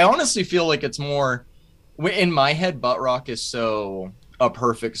rock. I honestly feel like it's more. In my head, butt rock is so A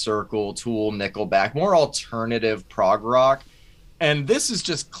Perfect Circle, Tool, Nickelback, more alternative prog rock. And this is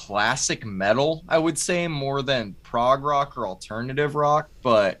just classic metal, I would say, more than prog rock or alternative rock,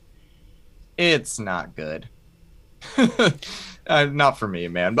 but it's not good. Not for me,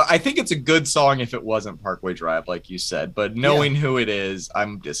 man. But I think it's a good song if it wasn't Parkway Drive, like you said. But knowing who it is,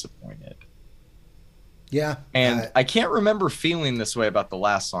 I'm disappointed. Yeah. And I can't remember feeling this way about the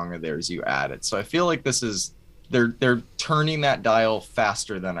last song of theirs you added. So I feel like this is they're turning that dial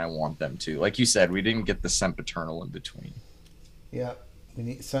faster than I want them to. Like you said, we didn't get the sempiternal in between. Yeah. We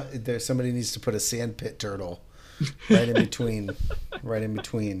need somebody needs to put a sandpit turtle right in between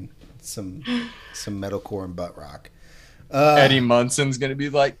some metalcore and butt rock. Eddie Munson's gonna be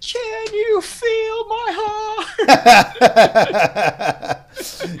like, "Can you feel my heart?"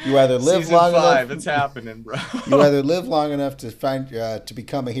 You either live Season long 5, enough. it's happening, bro. You either live long enough to find to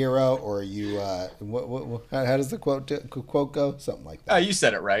become a hero, or you how does the quote go? Something like that. You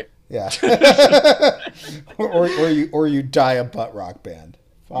said it right. Yeah. or you die a butt rock band.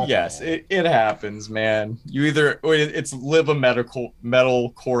 Fuck yes, it happens, man. You either it's live a metal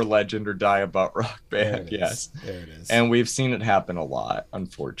core legend or die a butt rock band. Yes, there it is. And we've seen it happen a lot,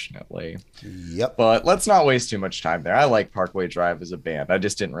 unfortunately. Yep. But let's not waste too much time there. I like Parkway Drive as a band. I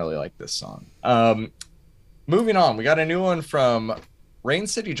just didn't really like this song. Moving on, we got a new one from Rain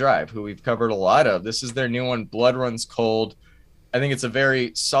City Drive, who we've covered a lot of. This is their new one, Blood Runs Cold. I think it's a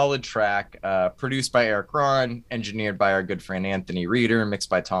very solid track, produced by Eric Ron, engineered by our good friend Anthony Reeder, mixed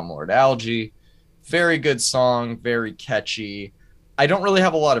by Tom Lord Alge. Very good song, very catchy. I don't really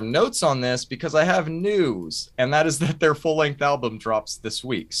have a lot of notes on this because I have news, and that is that their full-length album drops this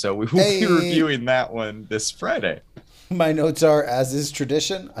week. So we will be reviewing that one this Friday. My notes are, as is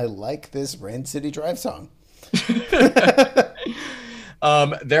tradition, I like this Rain City Drive song.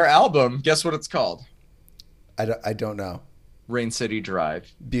 Their album, guess what it's called? I don't know. Rain City Drive.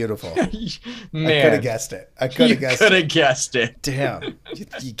 Beautiful. Man, I could have guessed it. I could have guessed it. Damn,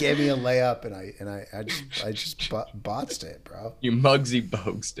 you gave me a layup, and I just botched it, bro. You Muggsy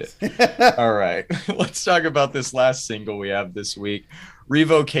Bogues it. All right, let's talk about this last single we have this week.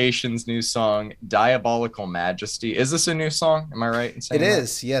 Revocation's new song, Diabolical Majesty. Is this a new song? Am I right in saying it that?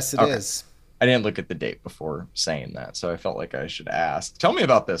 is? Yes, it is. I didn't look at the date before saying that, so I felt like I should ask. Tell me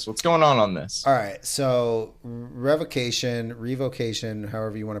about this. What's going on this? All right, so Revocation,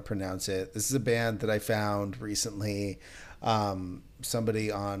 however you want to pronounce it. This is a band that I found recently. Somebody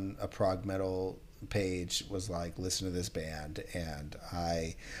on a prog metal page was like, listen to this band, and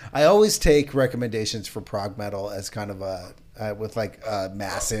I always take recommendations for prog metal as kind of a with like a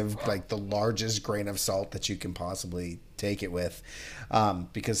massive, like the largest grain of salt that you can possibly take it with,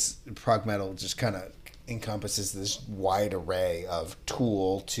 because prog metal just kind of encompasses this wide array of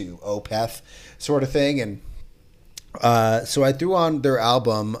Tool to Opeth sort of thing. And so I threw on their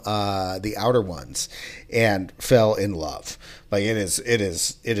album, The Outer Ones, and fell in love. Like it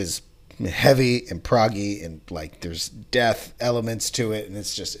is heavy and proggy, and like there's death elements to it, and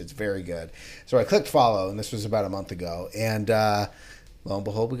it's very good. So I clicked follow, and this was about a month ago, and lo and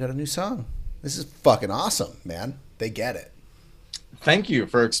behold, we got a new song. This is fucking awesome, man. They get it. Thank you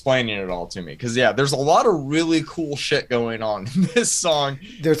for explaining it all to me. Because, yeah, there's a lot of really cool shit going on in this song.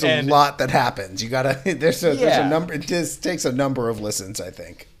 There's a lot that happens. You gotta. There's a number. It just takes a number of listens, I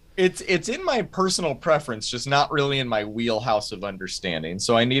think. It's in my personal preference, just not really in my wheelhouse of understanding.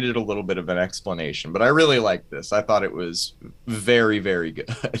 So I needed a little bit of an explanation. But I really like this. I thought it was very, very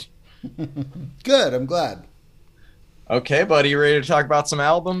good. Good. I'm glad. Okay, buddy, you ready to talk about some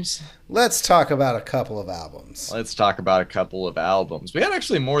albums? Let's talk about a couple of albums. Let's talk about a couple of albums. We had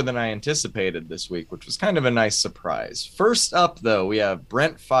actually more than I anticipated this week, which was kind of a nice surprise. First up, though, we have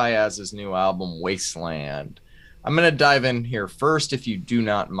Brent Faiyaz's new album, Wasteland. I'm going to dive in here first, if you do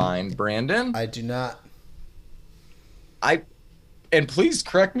not mind, Brandon. I do not. And please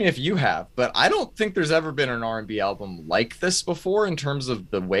correct me if you have, but I don't think there's ever been an R&B album like this before in terms of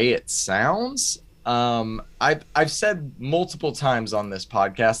the way it sounds. I've said multiple times on this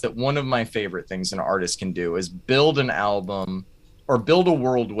podcast that one of my favorite things an artist can do is build an album or build a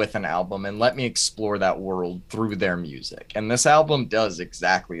world with an album and let me explore that world through their music. And this album does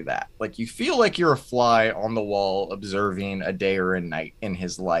exactly that. Like, you feel like you're a fly on the wall observing a day or a night in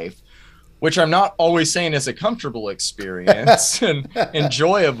his life, which I'm not always saying is a comfortable experience and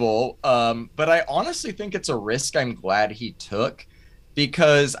enjoyable. But I honestly think it's a risk I'm glad he took,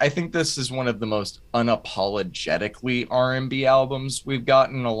 because I think this is one of the most unapologetically R&B albums we've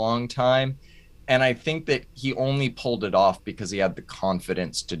gotten in a long time. And I think that he only pulled it off because he had the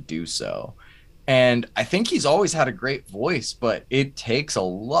confidence to do so. And I think he's always had a great voice, but it takes a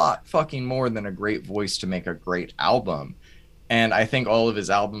lot fucking more than a great voice to make a great album. And I think all of his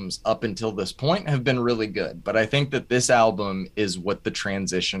albums up until this point have been really good. But I think that this album is what the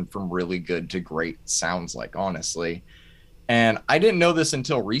transition from really good to great sounds like, honestly. And I didn't know this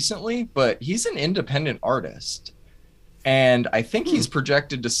until recently, but he's an independent artist. And I think he's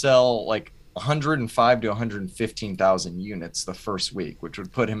projected to sell like 105 to 115,000 units the first week, which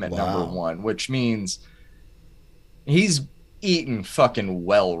would put him at number one, which means he's eating fucking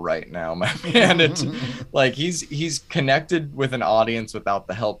well right now, my man. It's like he's connected with an audience without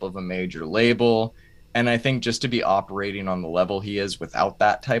the help of a major label. And I think just to be operating on the level he is without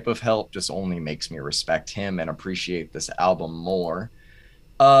that type of help just only makes me respect him and appreciate this album more.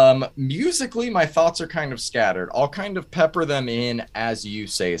 Musically, my thoughts are kind of scattered. I'll kind of pepper them in as you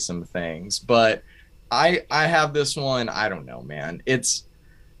say some things, but I have this one. I don't know, man.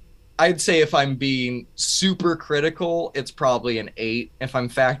 I'd say if I'm being super critical, it's probably an 8. If I'm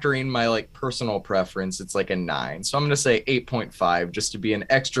factoring my like personal preference, it's like a 9. So I'm going to say 8.5 just to be an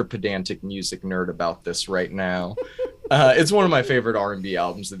extra pedantic music nerd about this right now. It's one of my favorite R&B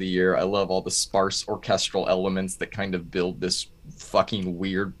albums of the year. I love all the sparse orchestral elements that kind of build this fucking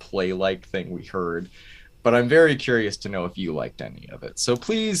weird play-like thing we heard. But I'm very curious to know if you liked any of it. So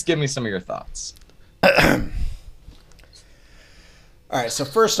please give me some of your thoughts. All right, so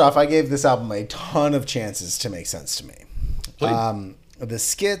first off, I gave this album a ton of chances to make sense to me. The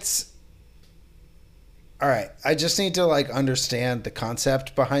skits, all right, I just need to like understand the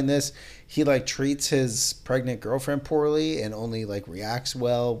concept behind this. He like treats his pregnant girlfriend poorly and only like reacts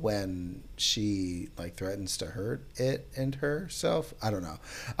well when she like threatens to hurt it and herself. I don't know.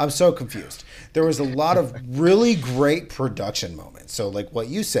 I'm so confused. There was a lot of really great production moments. So like what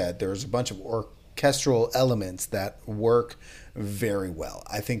you said, there was a bunch of orchestral elements that work very well.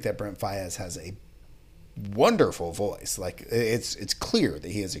 I think that Brent Faiyaz has a wonderful voice. Like it's clear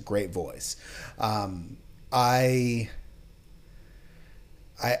that he has a great voice. I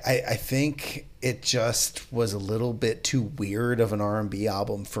think it just was a little bit too weird of an R&B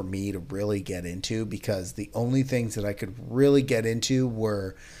album for me to really get into, because the only things that I could really get into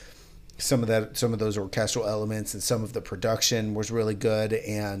were some of those orchestral elements, and some of the production was really good.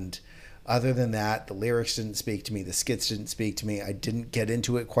 And other than that, the lyrics didn't speak to me. The skits didn't speak to me. I didn't get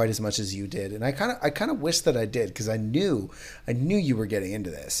into it quite as much as you did, and I kind of wish that I did, because I knew you were getting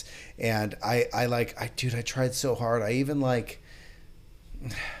into this, and I tried so hard. I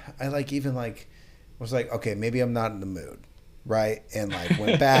was like, okay, maybe I'm not in the mood, right? And like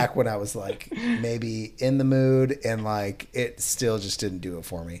went back when I was like maybe in the mood, and like it still just didn't do it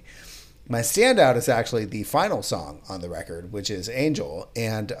for me. My standout is actually the final song on the record, which is Angel,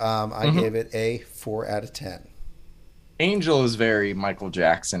 and I gave it a 4 out of 10. Angel is very Michael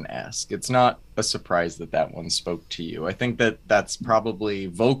Jackson-esque. It's not a surprise that that one spoke to you. I think that that's probably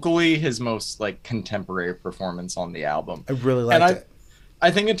vocally his most like contemporary performance on the album. I really And liked I it.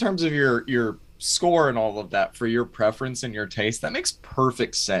 I think in terms of your score and all of that for your preference and your taste, that makes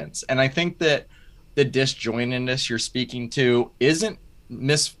perfect sense. And I think that the disjointedness you're speaking to isn't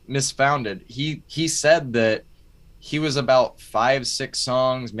misfounded. He said that he was about 5 6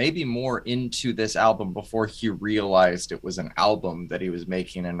 songs maybe more into this album before he realized it was an album that he was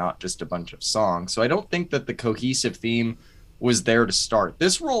making and not just a bunch of songs. So I don't think that the cohesive theme was there to start.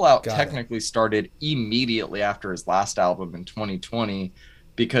 This rollout Got it. technically started immediately after his last album in 2020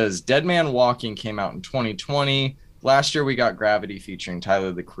 because Dead Man Walking came out in 2020. Last year we got Gravity featuring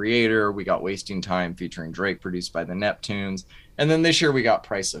Tyler the Creator, we got Wasting Time featuring Drake produced by the Neptunes, and then this year we got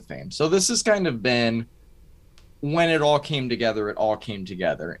Price of Fame. So this has kind of been when it all came together, it all came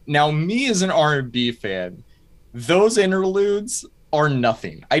together. Now, me as an R&B fan, those interludes are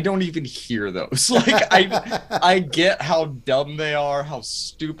nothing. I don't even hear those. Like I get how dumb they are, how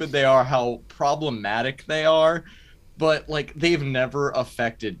stupid they are, how problematic they are, but like they've never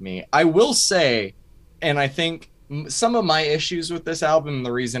affected me. I will say, and I think some of my issues with this album,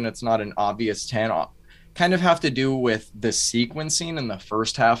 the reason it's not an obvious 10 kind of have to do with the sequencing in the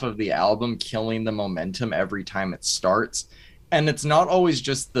first half of the album killing the momentum every time it starts. And it's not always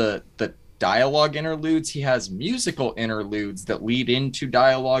just the dialogue interludes. He has musical interludes that lead into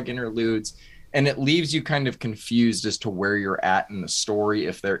dialogue interludes, and it leaves you kind of confused as to where you're at in the story,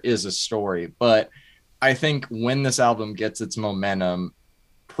 if there is a story. But I think when this album gets its momentum,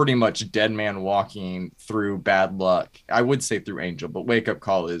 pretty much Dead Man Walking through Bad Luck, I would say through Angel, but Wake Up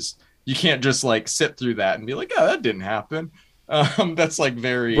Call is, you can't just like sit through that and be like, oh, that didn't happen. That's like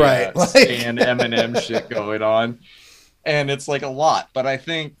very Right. Stan Eminem shit going on. And it's like a lot. But I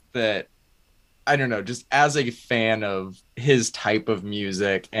think that, I don't know, just as a fan of his type of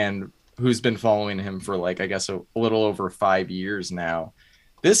music and who's been following him for like, I guess, a little over 5 years now,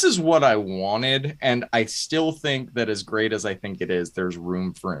 this is what I wanted. And I still think that as great as I think it is, there's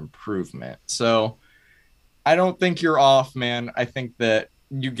room for improvement. So I don't think you're off, man. I think that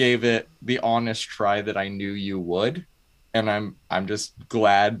you gave it the honest try that I knew you would. And I'm just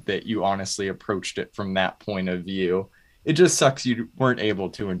glad that you honestly approached it from that point of view. It just sucks you weren't able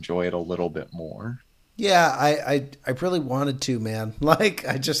to enjoy it a little bit more. Yeah, I really wanted to, man. Like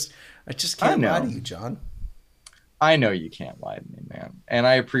I just I can't lie to know. you, John. I know you can't lie to me, man. And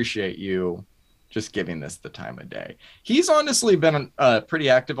I appreciate you just giving this the time of day. He's honestly been pretty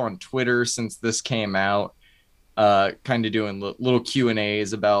active on Twitter since this came out, kind of doing little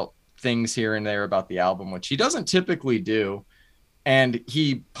Q&As about things here and there about the album, which he doesn't typically do. And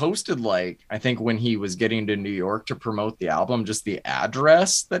he posted, like, I think when he was getting to New York to promote the album, just the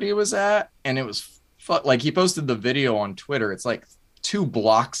address that he was at. And it was like he posted the video on Twitter. It's like 2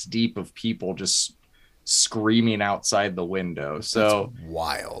 blocks deep of people just screaming outside the window. So That's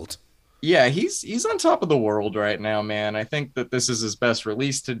wild. yeah, he's on top of the world right now, man. I think that this is his best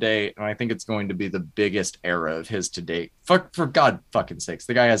release to date, and I think it's going to be the biggest era of his to date. For God fucking sakes,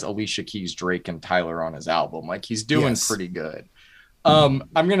 the guy has Alicia Keys, Drake, and Tyler on his album. Like, he's doing Yes. pretty good. I'm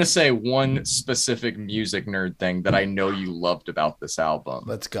gonna say one specific music nerd thing that I know you loved about this album.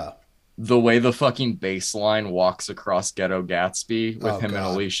 Let's go. The way the fucking bass line walks across Ghetto Gatsby with Oh, him and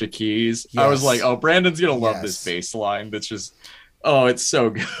God. Alicia Keys. I was Yes. like, oh, Brandon's gonna love this Yes. bass line. That's just, oh, it's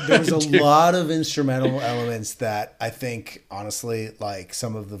so good. There was a dude. lot of instrumental elements that I think, honestly, like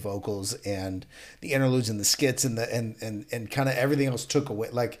some of the vocals and the interludes and the skits and the and kind of everything else took away.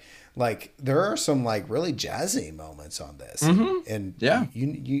 Like there are some like really jazzy moments on this, and Yeah.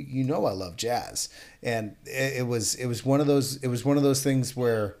 you know I love jazz, and it was one of those things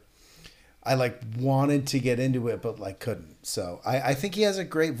where I like wanted to get into it but like couldn't. So I think he has a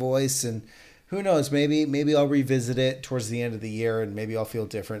great voice, and who knows, maybe I'll revisit it towards the end of the year and maybe I'll feel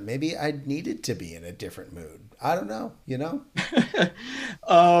different. Maybe I needed to be in a different mood. I don't know, you know?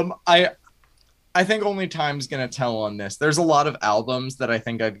 I think only time's gonna tell on this. There's a lot of albums that I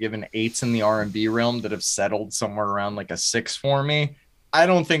think I've given 8s in the R&B realm that have settled somewhere around like a 6 for me. I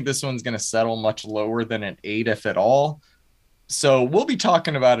don't think this one's gonna settle much lower than an 8, if at all. So we'll be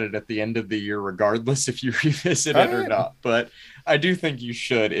talking about it at the end of the year, regardless if you revisit it or not. But I do think you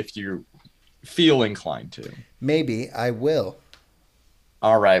should if you feel inclined to. Maybe I will.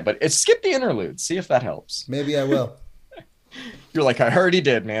 All right, but skip the interlude. See if that helps. Maybe I will. You're like, I already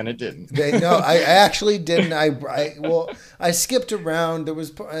did, man. It didn't. No, I actually didn't. I skipped around. There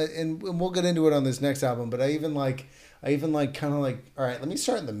was, and we'll get into it on this next album. But I even kind of like, all right, let me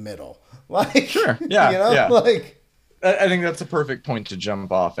start in the middle. Like, Sure. Yeah. you know, Yeah. like, I think that's a perfect point to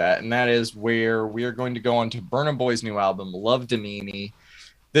jump off at, and that is where we are going to go on to Burna Boy's new album, Love Demini.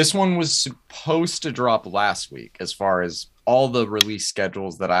 This one was supposed to drop last week, as far as all the release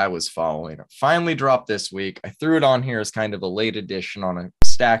schedules that I was following. It finally dropped this week. I threw it on here as kind of a late edition on a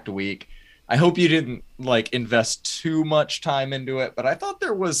stacked week. I hope you didn't like invest too much time into it, but I thought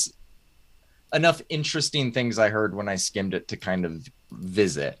there was enough interesting things I heard when I skimmed it to kind of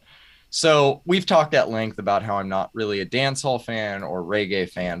visit. So we've talked at length about how I'm not really a dancehall fan or reggae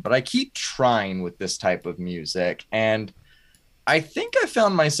fan, but I keep trying with this type of music. And I think I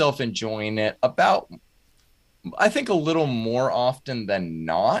found myself enjoying it about, I think, a little more often than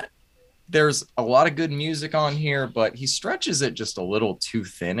not. There's a lot of good music on here, but he stretches it just a little too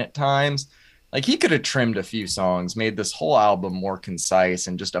thin at times. Like he could have trimmed a few songs, made this whole album more concise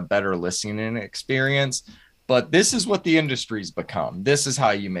and just a better listening experience. But this is what the industry's become. This is how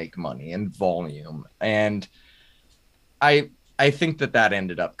you make money in volume. And I think that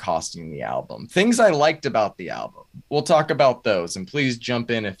ended up costing the album. Things I liked about the album. We'll talk about those, and please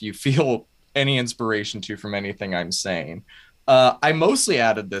jump in if you feel any inspiration to from anything I'm saying. I mostly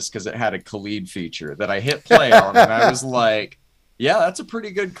added this because it had a Khalid feature that I hit play on, and I was like, yeah, that's a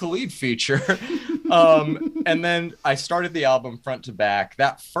pretty good Khalid feature. And then I started the album front to back.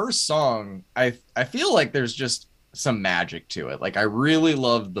 That first song, I feel like there's just some magic to it. Like I really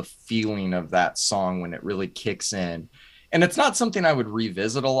love the feeling of that song when it really kicks in. And it's not something I would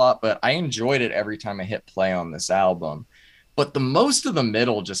revisit a lot, but I enjoyed it every time I hit play on this album. But the most of the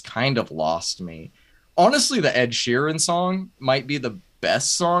middle just kind of lost me. Honestly, the Ed Sheeran song might be the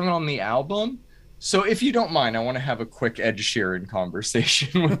best song on the album. So if you don't mind, I want to have a quick Ed Sheeran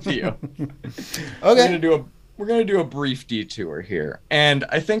conversation with you. Okay. We're gonna do a brief detour here. And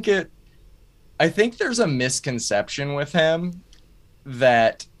I think there's a misconception with him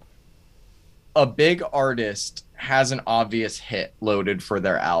that a big artist has an obvious hit loaded for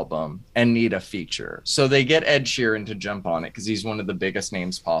their album and need a feature. So they get Ed Sheeran to jump on it because he's one of the biggest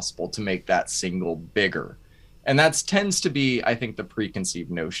names possible to make that single bigger. And that tends to be, I think, the preconceived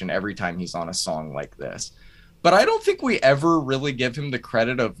notion every time he's on a song like this. But I don't think we ever really give him the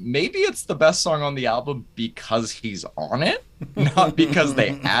credit of maybe it's the best song on the album because he's on it, not because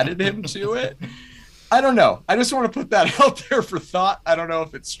they added him to it. I don't know. I just want to put that out there for thought. I don't know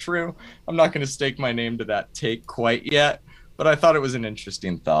if it's true. I'm not going to stake my name to that take quite yet, but I thought it was an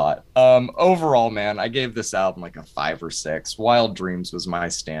interesting thought. Overall, man, I gave this album like a 5 or 6. Wild Dreams was my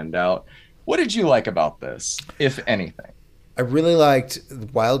standout. What did you like about this, if anything? I really liked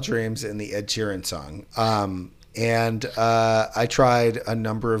Wild Dreams and the Ed Sheeran song. And I tried a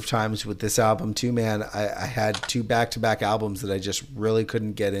number of times with this album too, man. I had 2 back-to-back albums that I just really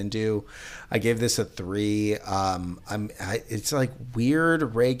couldn't get into. I gave this a 3. It's like weird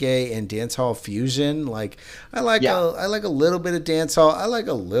reggae and dancehall fusion. Like I like a little bit of dancehall. I like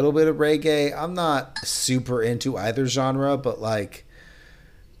a little bit of reggae. I'm not super into either genre, but like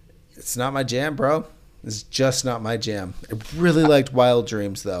it's not my jam, bro. It's just not my jam. I really liked Wild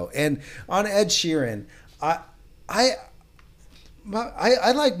Dreams though. And on Ed Sheeran, I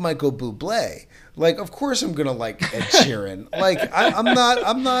like Michael Bublé. Like, of course I'm gonna like Ed Sheeran. Like,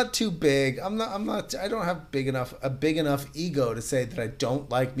 I'm not too big. I don't have a big enough ego to say that I don't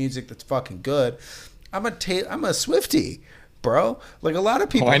like music that's fucking good. I'm a Swiftie, bro. Like a lot of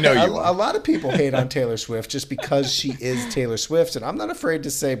people, I know you a lot of people hate on Taylor Swift just because she is Taylor Swift, and I'm not afraid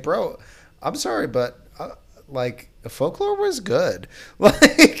to say, bro, I'm sorry, but like Folklore was good.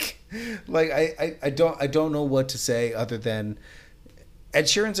 I don't know what to say other than Ed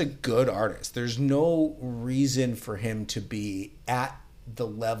Sheeran's a good artist. There's no reason for him to be at the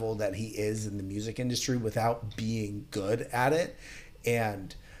level that he is in the music industry without being good at it.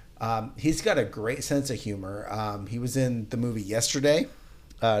 And he's got a great sense of humor. He was in the movie Yesterday.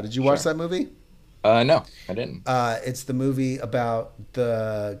 Did you watch that movie? No, I didn't. It's the movie about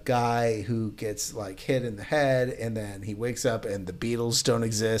the guy who gets like hit in the head and then he wakes up and the Beatles don't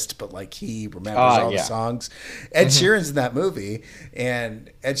exist, but like he remembers all the songs. Ed Sheeran's in that movie, and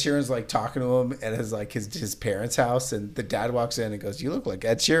Ed Sheeran's like talking to him at his parents' house, and the dad walks in and goes, "You look like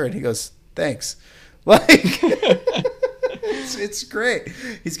Ed Sheeran." He goes, "Thanks." Like it's great.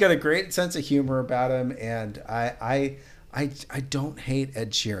 He's got a great sense of humor about him, and I don't hate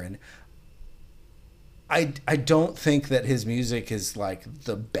Ed Sheeran. I don't think that his music is like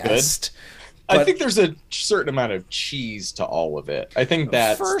the best. I think there's a certain amount of cheese to all of it. I think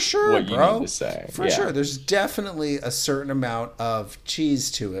that's for sure, what you need to say. For sure. There's definitely a certain amount of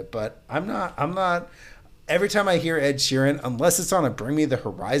cheese to it, but I'm not every time I hear Ed Sheeran, unless it's on a Bring Me the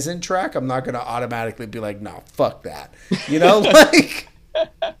Horizon track, I'm not going to automatically be like, "No, fuck that." You know, like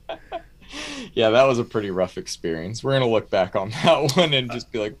Yeah, that was a pretty rough experience. We're gonna look back on that one and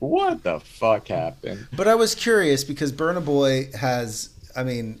just be like, what the fuck happened? But I was curious because Burna Boy has, I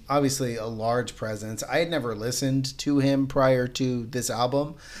mean, obviously a large presence. I had never listened to him prior to this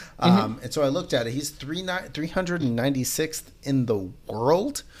album. Hmm. And so I looked at it. He's 396th in the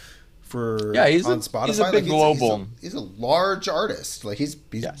world for Yeah, on he's a Spotify. Like big global. he's a large artist. Like he's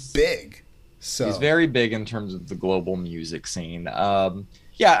Yes. big. He's So very big in terms of the global music scene.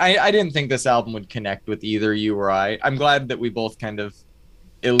 Yeah, I didn't think this album would connect with either you or I. I'm glad that we both kind of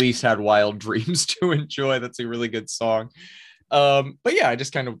at least had wild dreams to enjoy. That's a really good song. But yeah, I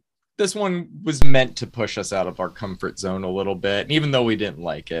just kind of this one was meant to push us out of our comfort zone a little bit. And even though we didn't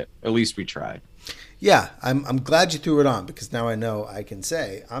like it, at least we tried. yeah, I'm glad you threw it on because now I know I can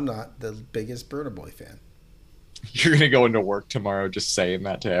say I'm not the biggest Burna Boy fan. You're gonna go into work tomorrow just saying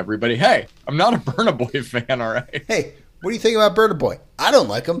that to everybody. Hey, I'm not a Burna Boy fan, all right. Hey, what do you think about Burna Boy? I don't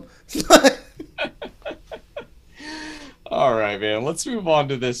like him. All right, man. Let's move on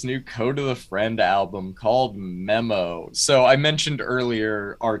to this new Kota the Friend album called Memo. So I mentioned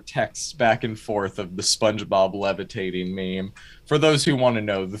earlier our texts back and forth of the SpongeBob levitating meme. For those who want to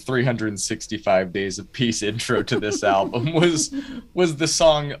know, the 365 Days of Peace intro to this album was the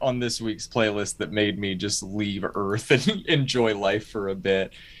song on this week's playlist that made me just leave Earth and enjoy life for a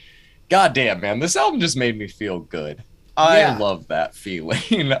bit. God damn, man, this album just made me feel good. I Yeah. love that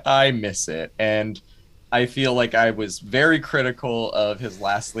feeling. I miss it. And I feel like I was very critical of his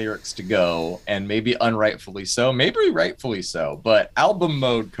last lyrics to go, and maybe unrightfully so, maybe rightfully so. But album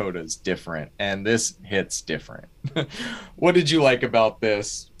mode Coda is different, and this hits different. What did you like about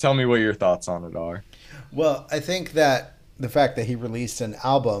this? Tell me what your thoughts on it are. Well, I think that the fact that he released an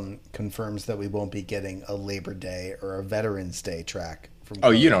album confirms that we won't be getting a Labor Day or a Veterans Day track from Oh,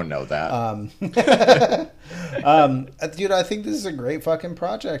 you Coda. don't know that. Dude, I think this is a great fucking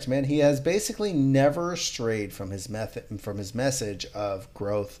project, man. He has basically never strayed from his method, from his message of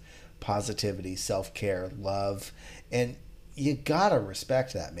growth, positivity, self care, love, and you gotta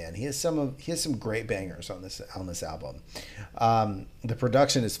respect that, man. He has some great bangers on this album. The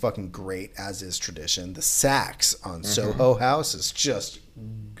production is fucking great, as is tradition. The sax on Hmm. Soho House is just,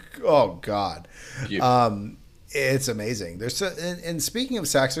 oh god. Beautiful. It's amazing. And speaking of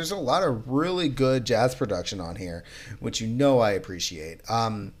sax, there's a lot of really good jazz production on here, which you know I appreciate.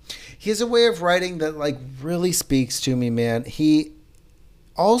 He has a way of writing that like really speaks to me, man. He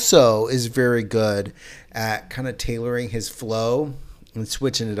also is very good at kind of tailoring his flow and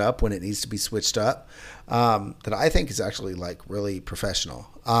switching it up when it needs to be switched up. That I think is actually like really professional.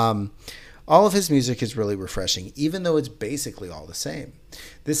 All of his music is really refreshing, even though it's basically all the same.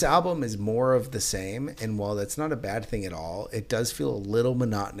 This album is more of the same, and while that's not a bad thing at all, it does feel a little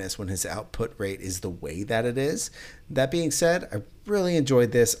monotonous when his output rate is the way that it is. That being said, I really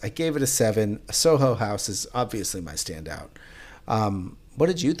enjoyed this. I gave it a 7. Soho House is obviously my standout. What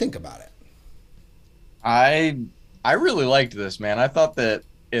did you think about it? I I really liked this, man. I thought that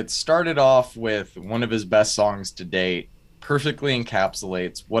it started off with one of his best songs to date. Perfectly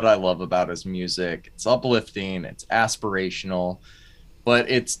encapsulates what I love about his music. It's uplifting, it's aspirational, but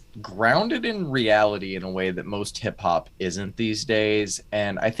it's grounded in reality in a way that most hip hop isn't these days.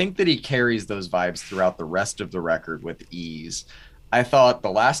 And I think that he carries those vibes throughout the rest of the record with ease. I thought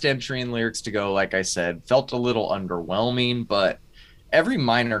the last entry in Lyrics to Go, like I said, felt a little underwhelming, but every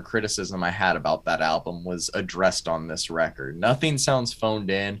minor criticism I had about that album was addressed on this record. Nothing sounds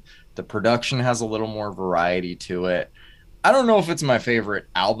phoned in. The production has a little more variety to it. I don't know if it's my favorite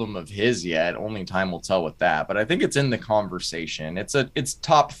album of his yet. Only time will tell with that, but I think it's in the conversation. It's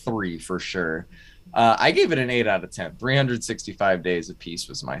top 3 for sure. I gave it an 8 out of 10. 365 Days of Peace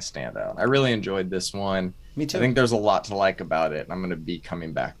was my standout. I really enjoyed this one. Me I too. think there's a lot to like about it, and I'm going to be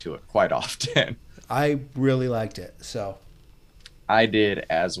coming back to it quite often. I really liked it. So, I did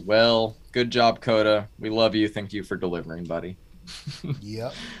as well. Good job, Coda. We love you. Thank you for delivering, buddy.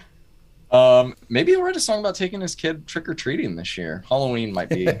 yep. Maybe he'll write a song about taking his kid trick or treating this year. Halloween might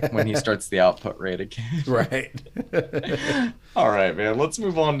be when he starts the output rate again. Right. All right, man. Let's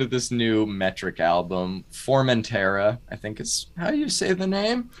move on to this new Metric album, Formentera. I think is how you say the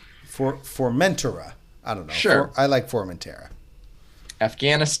name. Formentera. I don't know. Sure. I like Formentera.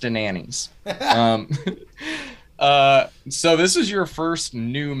 Afghanistan Annies. Um, so this is your first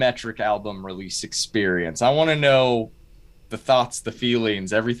new Metric album release experience. I want to know the thoughts, the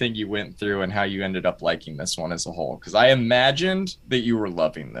feelings, everything you went through, and how you ended up liking this one as a whole. Because I imagined that you were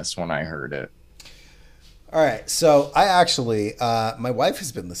loving this when I heard it. All right. So I actually, my wife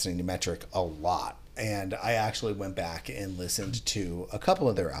has been listening to Metric a lot. And I actually went back and listened to a couple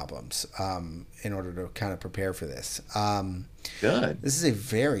of their albums in order to kind of prepare for this. Good. This is a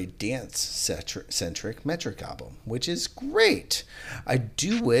very dance centric Metric album, which is great. I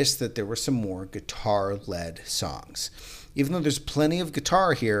do wish that there were some more guitar led songs. Even though there's plenty of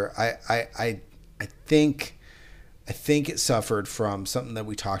guitar here, I think it suffered from something that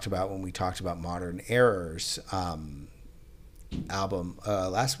we talked about when we talked about Modern Errors album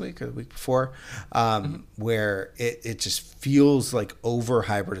last week or the week before, where it just feels like over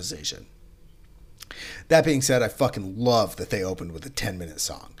hybridization. That being said, I fucking love that they opened with a 10-minute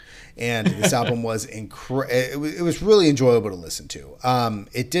song. And this album was it was really enjoyable to listen to.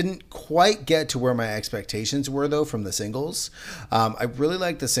 It didn't quite get to where my expectations were, though, from the singles. I really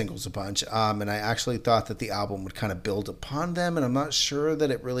liked the singles a bunch, and I actually thought that the album would kind of build upon them, and I'm not sure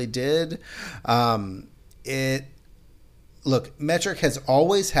that it really did. Look, Metric has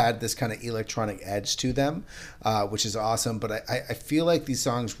always had this kind of electronic edge to them, which is awesome, but I feel like these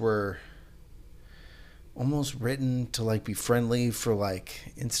songs were almost written to like be friendly for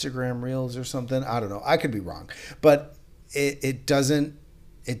like Instagram reels or something. I don't know. I could be wrong, but it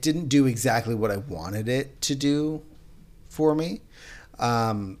didn't do exactly what I wanted it to do for me.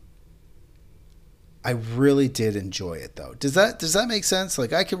 I really did enjoy it though. Does that make sense?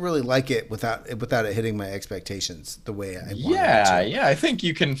 Like I could really like it without it hitting my expectations the way I wanted it to. Yeah. I think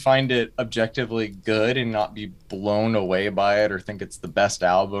you can find it objectively good and not be blown away by it or think it's the best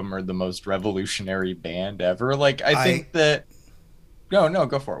album or the most revolutionary band ever. Like I think that. No,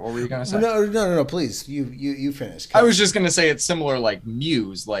 go for it. What were you gonna say? No. Please, you finish. I was just gonna say it's similar like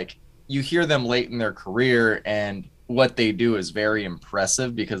Muse. Like you hear them late in their career and what they do is very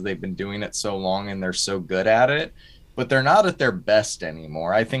impressive because they've been doing it so long and they're so good at it, but they're not at their best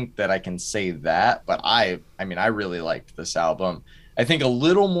anymore. I think that I can say that, but I mean, I really liked this album. I think a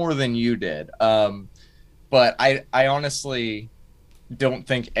little more than you did. But I honestly don't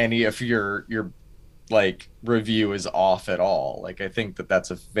think any of your like review is off at all. Like I think that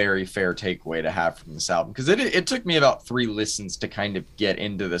that's a very fair takeaway to have from this album because it took me about 3 listens to kind of get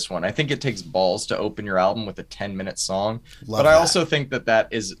into this one. I think it takes balls to open your album with a 10-minute song. But I also think that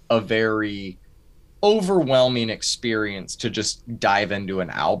is a very overwhelming experience to just dive into an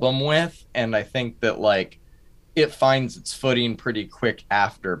album with, and I think that like it finds its footing pretty quick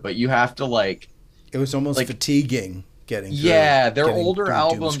after, but you have to like it was almost like fatiguing getting through, their older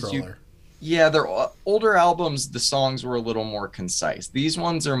albums their older albums, the songs were a little more concise. These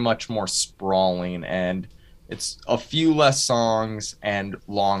ones are much more sprawling, and it's a few less songs and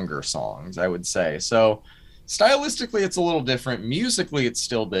longer songs, I would say. So stylistically, it's a little different. Musically, it's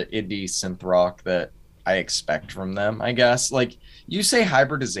still the indie synth rock that I expect from them, I guess. Like, you say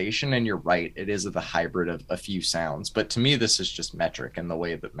hybridization, and you're right. It is the hybrid of a few sounds. But to me, this is just Metric and the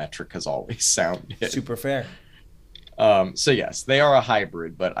way that Metric has always sounded. Super fair. So yes, they are a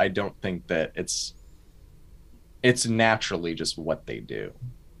hybrid, but I don't think that it's naturally just what they do.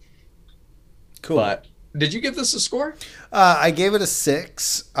 Cool. But did you give this a score? I gave it a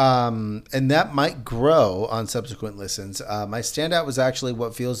 6, and that might grow on subsequent listens. My standout was actually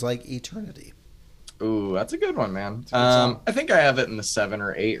What Feels Like Eternity. Ooh, that's a good one, man. I think I have it in the 7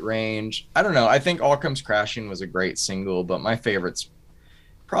 or 8 range. I don't know. I think All Comes Crashing was a great single, but my favorite's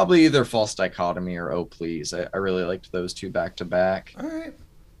probably either False Dichotomy or Oh Please. I really liked those two back to back.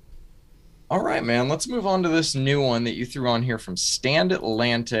 All right, man. Let's move on to this new one that you threw on here from Stand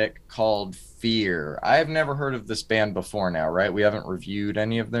Atlantic called Fear. I've never heard of this band before now, right? We haven't reviewed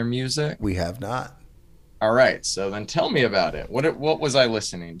any of their music? We have not. All right. So then tell me about it. What was I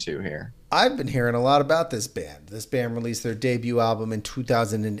listening to here? I've been hearing a lot about this band. This band released their debut album in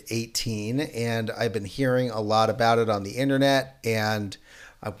 2018, and I've been hearing a lot about it on the internet, and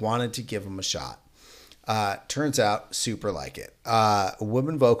I wanted to give them a shot. Turns out, super like it.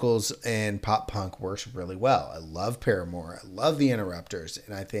 Women vocals and pop punk works really well. I love Paramore. I love the Interrupters.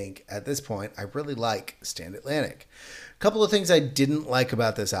 And I think at this point, I really like Stand Atlantic. A couple of things I didn't like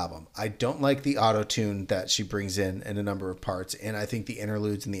about this album. I don't like the auto-tune that she brings in a number of parts. And I think the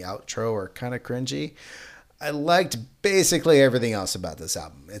interludes and the outro are kind of cringy. I liked basically everything else about this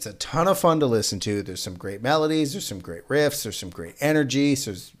album. It's a ton of fun to listen to. There's some great melodies. There's some great riffs. There's some great energy.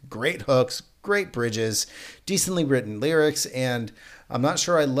 There's great hooks, great bridges, decently written lyrics. And I'm not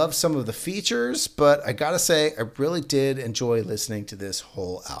sure I love some of the features, but I gotta say, I really did enjoy listening to this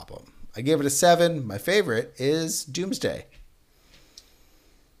whole album. I gave it a 7. My favorite is Doomsday.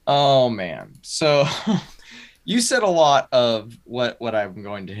 Oh, man. So you said a lot of what I'm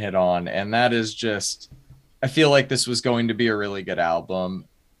going to hit on, and that is just... I feel like this was going to be a really good album,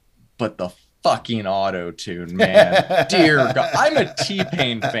 but the fucking auto-tune, man. Dear God. I'm a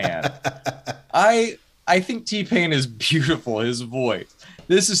T-Pain fan. I I think T-Pain is beautiful, his voice.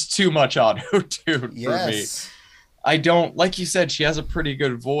 This is too much auto-tune for me. Yes. I don't, like you said, she has a pretty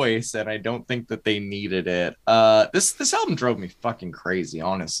good voice, and I don't think that they needed it. This album drove me fucking crazy,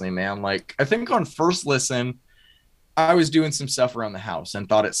 honestly, man. Like, I think on first listen, I was doing some stuff around the house and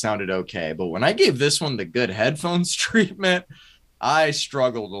thought it sounded okay. But when I gave this one the good headphones treatment, I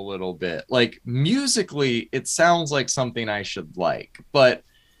struggled a little bit. Like, musically, it sounds like something I should like, but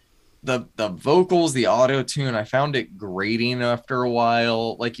the vocals, the auto tune, I found it grating after a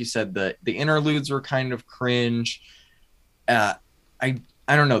while. Like you said, the interludes were kind of cringe. Uh, I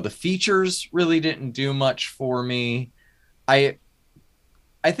don't know. The features really didn't do much for me. I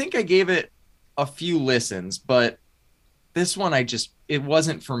I think I gave it a few listens, but this one it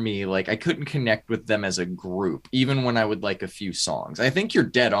wasn't for me. Like, I couldn't connect with them as a group, even when I would like a few songs. I think you're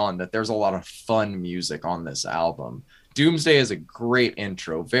dead on that there's a lot of fun music on this album. Doomsday is a great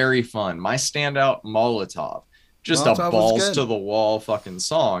intro, very fun. My standout, Molotov, just a Molotov was balls to good. the wall fucking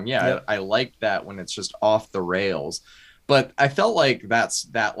song. Yeah, Yep. I like that when it's just off the rails. But I felt like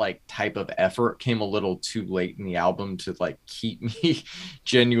that like type of effort came a little too late in the album to like keep me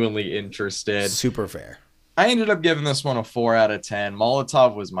genuinely interested. Super fair. I ended up giving this one a 4 out of 10.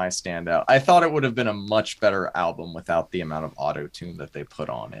 Molotov was my standout. I thought it would have been a much better album without the amount of auto tune that they put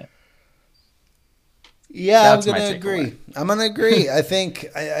on it. Yeah, I'm That's my gonna takeaway. agree. I'm gonna agree. I think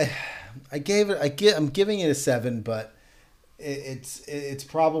I gave it. I'm giving it a 7, but it's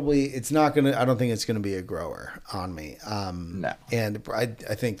probably it's not gonna. I don't think it's gonna be a grower on me. No. And I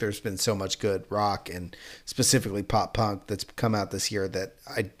think there's been so much good rock and specifically pop punk that's come out this year that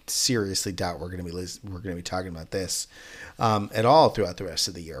I seriously doubt we're gonna be talking about this at all throughout the rest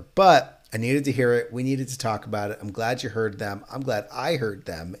of the year. But I needed to hear it. We needed to talk about it. I'm glad you heard them. I'm glad I heard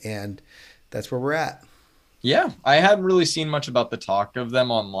them, and that's where we're at. Yeah, I hadn't really seen much about the talk of them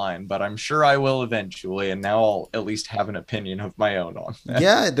online, but I'm sure I will eventually. And now I'll at least have an opinion of my own on them.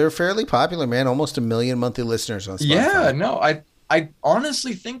 Yeah, they're fairly popular, man. Almost 1 million monthly listeners on Yeah, Spotify. no, I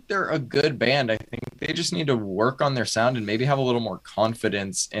honestly think they're a good band. I think they just need to work on their sound and maybe have a little more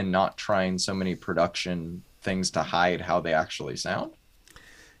confidence in not trying so many production things to hide how they actually sound.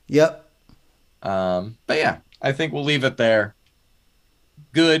 Yep. But yeah, I think we'll leave it there.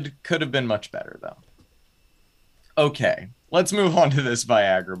 Good, could have been much better though. Okay, let's move on to this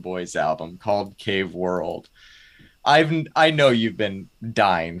Viagra Boys album called Cave World. I know you've been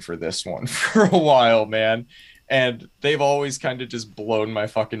dying for this one for a while, man. And they've always kind of just blown my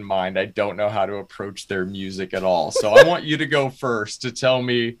fucking mind. I don't know how to approach their music at all. So I want you to go first to tell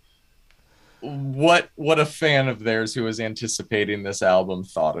me what a fan of theirs who was anticipating this album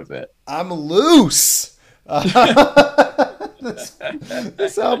thought of it. I'm loose.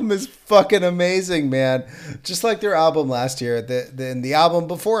 This album is fucking amazing, man. Just like their album last year, the album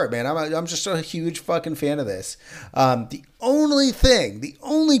before it, man. I'm just a huge fucking fan of this. The only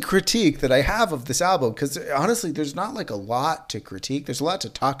critique that I have of this album, because honestly, there's not like a lot to critique. There's a lot to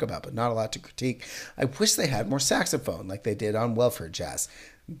talk about, but not a lot to critique. I wish they had more saxophone like they did on Welfare Jazz.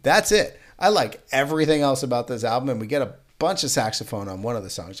 That's it. I like everything else about this album, and we get a bunch of saxophone on one of the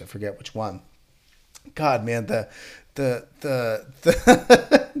songs. I forget which one. God, man, the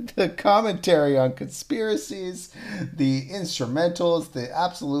commentary on conspiracies, the instrumentals, the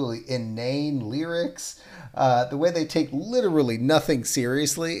absolutely inane lyrics, the way they take literally nothing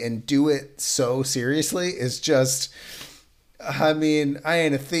seriously and do it so seriously is just. I mean, I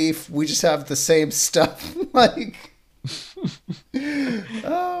ain't a thief. We just have the same stuff. Like.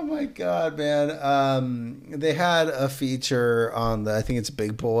 Oh my god, man! They had a feature on the. I think it's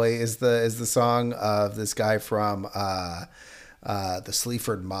 "Big Boy" is the song of this guy from the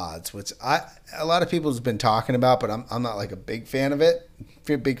Sleaford Mods, which a lot of people have been talking about, but I'm not like a big fan of it.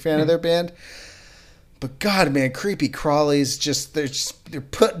 Big fan of their band. But God, man, creepy crawlies they're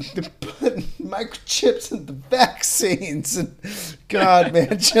putting microchips in the vaccines, and God,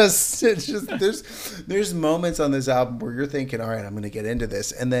 man, there's moments on this album where you're thinking, all right, I'm gonna get into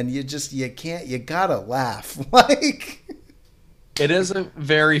this, and then you gotta laugh like. It is a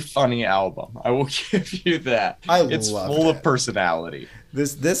very funny album. I will give you that. I It's loved full of it. personality.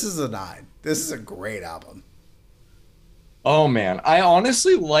 This is a 9. This is a great album. Oh man, I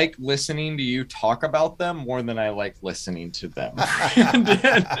honestly like listening to you talk about them more than I like listening to them.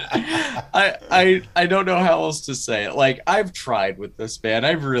 I don't know how else to say it. Like, I've tried with this band.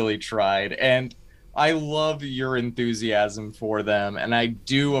 I've really tried, and I love your enthusiasm for them, and I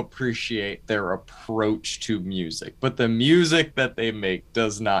do appreciate their approach to music. But the music that they make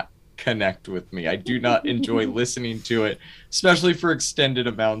does not connect with me. I do not enjoy listening to it, especially for extended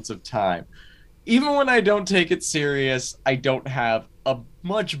amounts of time. Even when I don't take it serious, I don't have a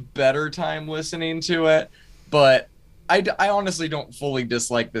much better time listening to it, but I honestly don't fully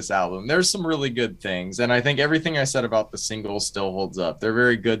dislike this album. There's some really good things, and I think everything I said about the singles still holds up. They're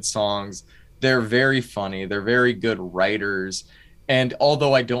very good songs. They're very funny. They're very good writers. And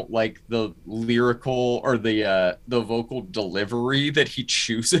although I don't like the lyrical or the vocal delivery that he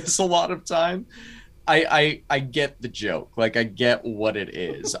chooses a lot of time, I get the joke. Like I get what it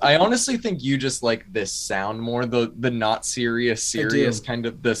is. I honestly think you just like this sound more, the not serious kind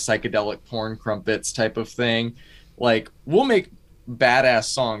of the psychedelic porn crumpets type of thing. Like we'll make badass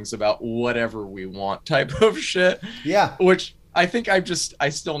songs about whatever we want type of shit. Yeah. Which I think I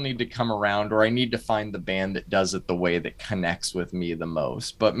still need to come around, or I need to find the band that does it the way that connects with me the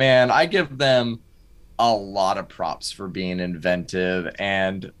most. But man, I give them a lot of props for being inventive,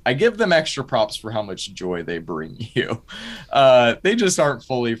 and I give them extra props for how much joy they bring you. They just aren't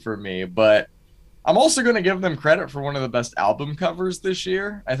fully for me, but I'm also going to give them credit for one of the best album covers this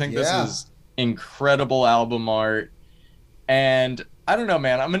year. I think this is incredible album art. And I don't know,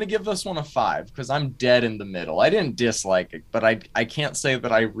 man. I'm going to give this one a 5 because I'm dead in the middle. I didn't dislike it, but I can't say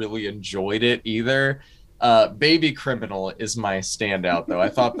that I really enjoyed it either. Baby Criminal is my standout, though. I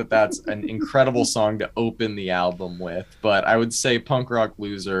thought that that's an incredible song to open the album with, but I would say Punk Rock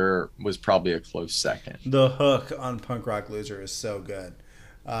Loser was probably a close second. The hook on Punk Rock Loser is so good.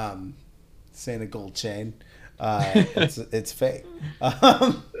 Saying a gold chain. It's fake.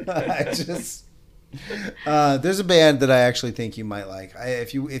 I just there's a band that I actually think you might like.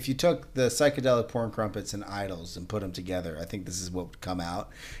 If you took the psychedelic porn crumpets and Idols and put them together, I think this is what would come out.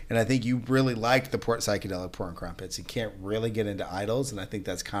 And I think you really like the psychedelic porn crumpets. You can't really get into Idols, and I think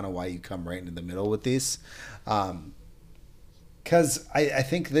that's kind of why you come right into the middle with these. Because I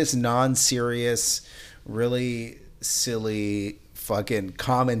think this non-serious, really silly fucking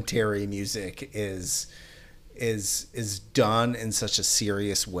commentary music is done in such a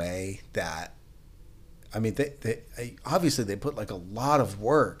serious way that, I mean, they obviously they put like a lot of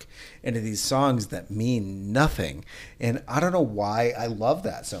work into these songs that mean nothing, and I don't know why I love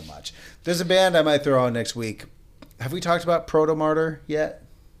that so much. There's a band I might throw on next week. Have we talked about Proto Martyr yet?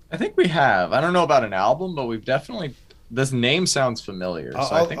 I think we have. I don't know about an album, but we've definitely. This name sounds familiar, so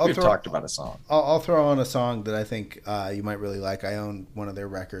I think we've talked about a song. I'll throw on a song that I think you might really like. I own one of their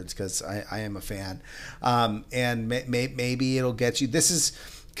records because I am a fan, and maybe it'll get you. This is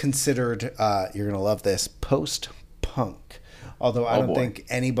considered, you're going to love this, post-punk. Although I don't think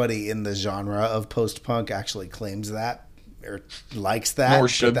anybody in the genre of post-punk actually claims that or likes that. Nor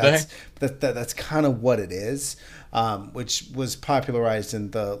should they. That's kind of what it is, which was popularized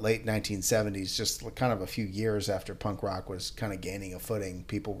in the late 1970s, just kind of a few years after punk rock was kind of gaining a footing.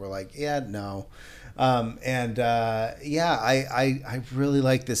 People were like, yeah, no. I really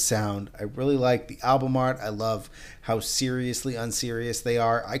like this sound. I really like the album art. I love how seriously unserious they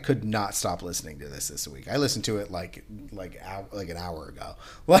are. I could not stop listening to this week. I listened to it like an hour ago.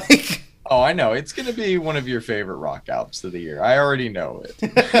 Like, oh, I know. It's going to be one of your favorite rock albums of the year. I already know it.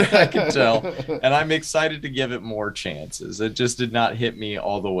 I can tell. And I'm excited to give it more chances. It just did not hit me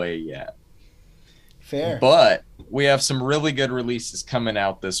all the way yet. Fair. But we have some really good releases coming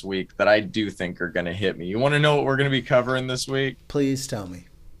out this week that I do think are going to hit me. You want to know what we're going to be covering this week? Please tell me.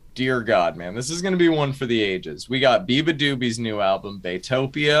 Dear God, man. This is going to be one for the ages. We got Biba Doobie's new album,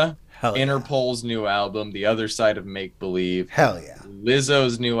 Baytopia. Hell yeah. Interpol's new album, The Other Side of Make Believe. Hell yeah.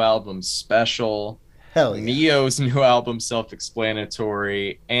 Lizzo's new album, Special. Hell yeah. Neo's new album,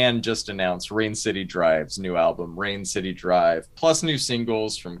 Self-Explanatory, and just announced Rain City Drive's new album, Rain City Drive, plus new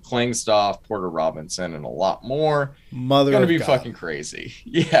singles from Klangstoff, Porter Robinson, and a lot more. Mother gonna of be God. fucking crazy.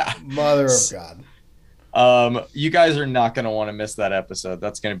 Yeah. Mother of God. You guys are not going to want to miss that episode.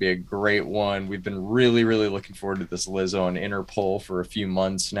 That's going to be a great one. We've been really, really looking forward to this Lizzo and Interpol for a few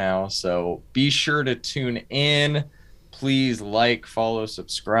months now. So be sure to tune in. Please like, follow,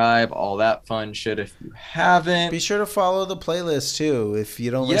 subscribe, all that fun shit if you haven't. Be sure to follow the playlist too. If you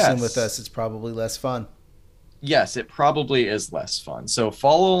don't listen with us, it's probably less fun. Yes, it probably is less fun. So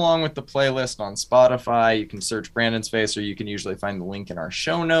follow along with the playlist on Spotify. You can search Brandon's face, or you can usually find the link in our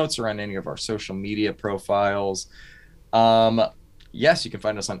show notes or on any of our social media profiles. Yes, you can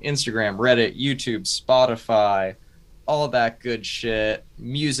find us on Instagram, Reddit, YouTube, Spotify, all that good shit.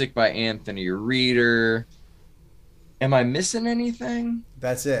 Music by Anthony Reeder. Am I missing anything?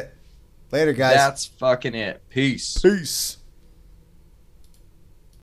 That's it. Later, guys. That's fucking it. Peace. Peace.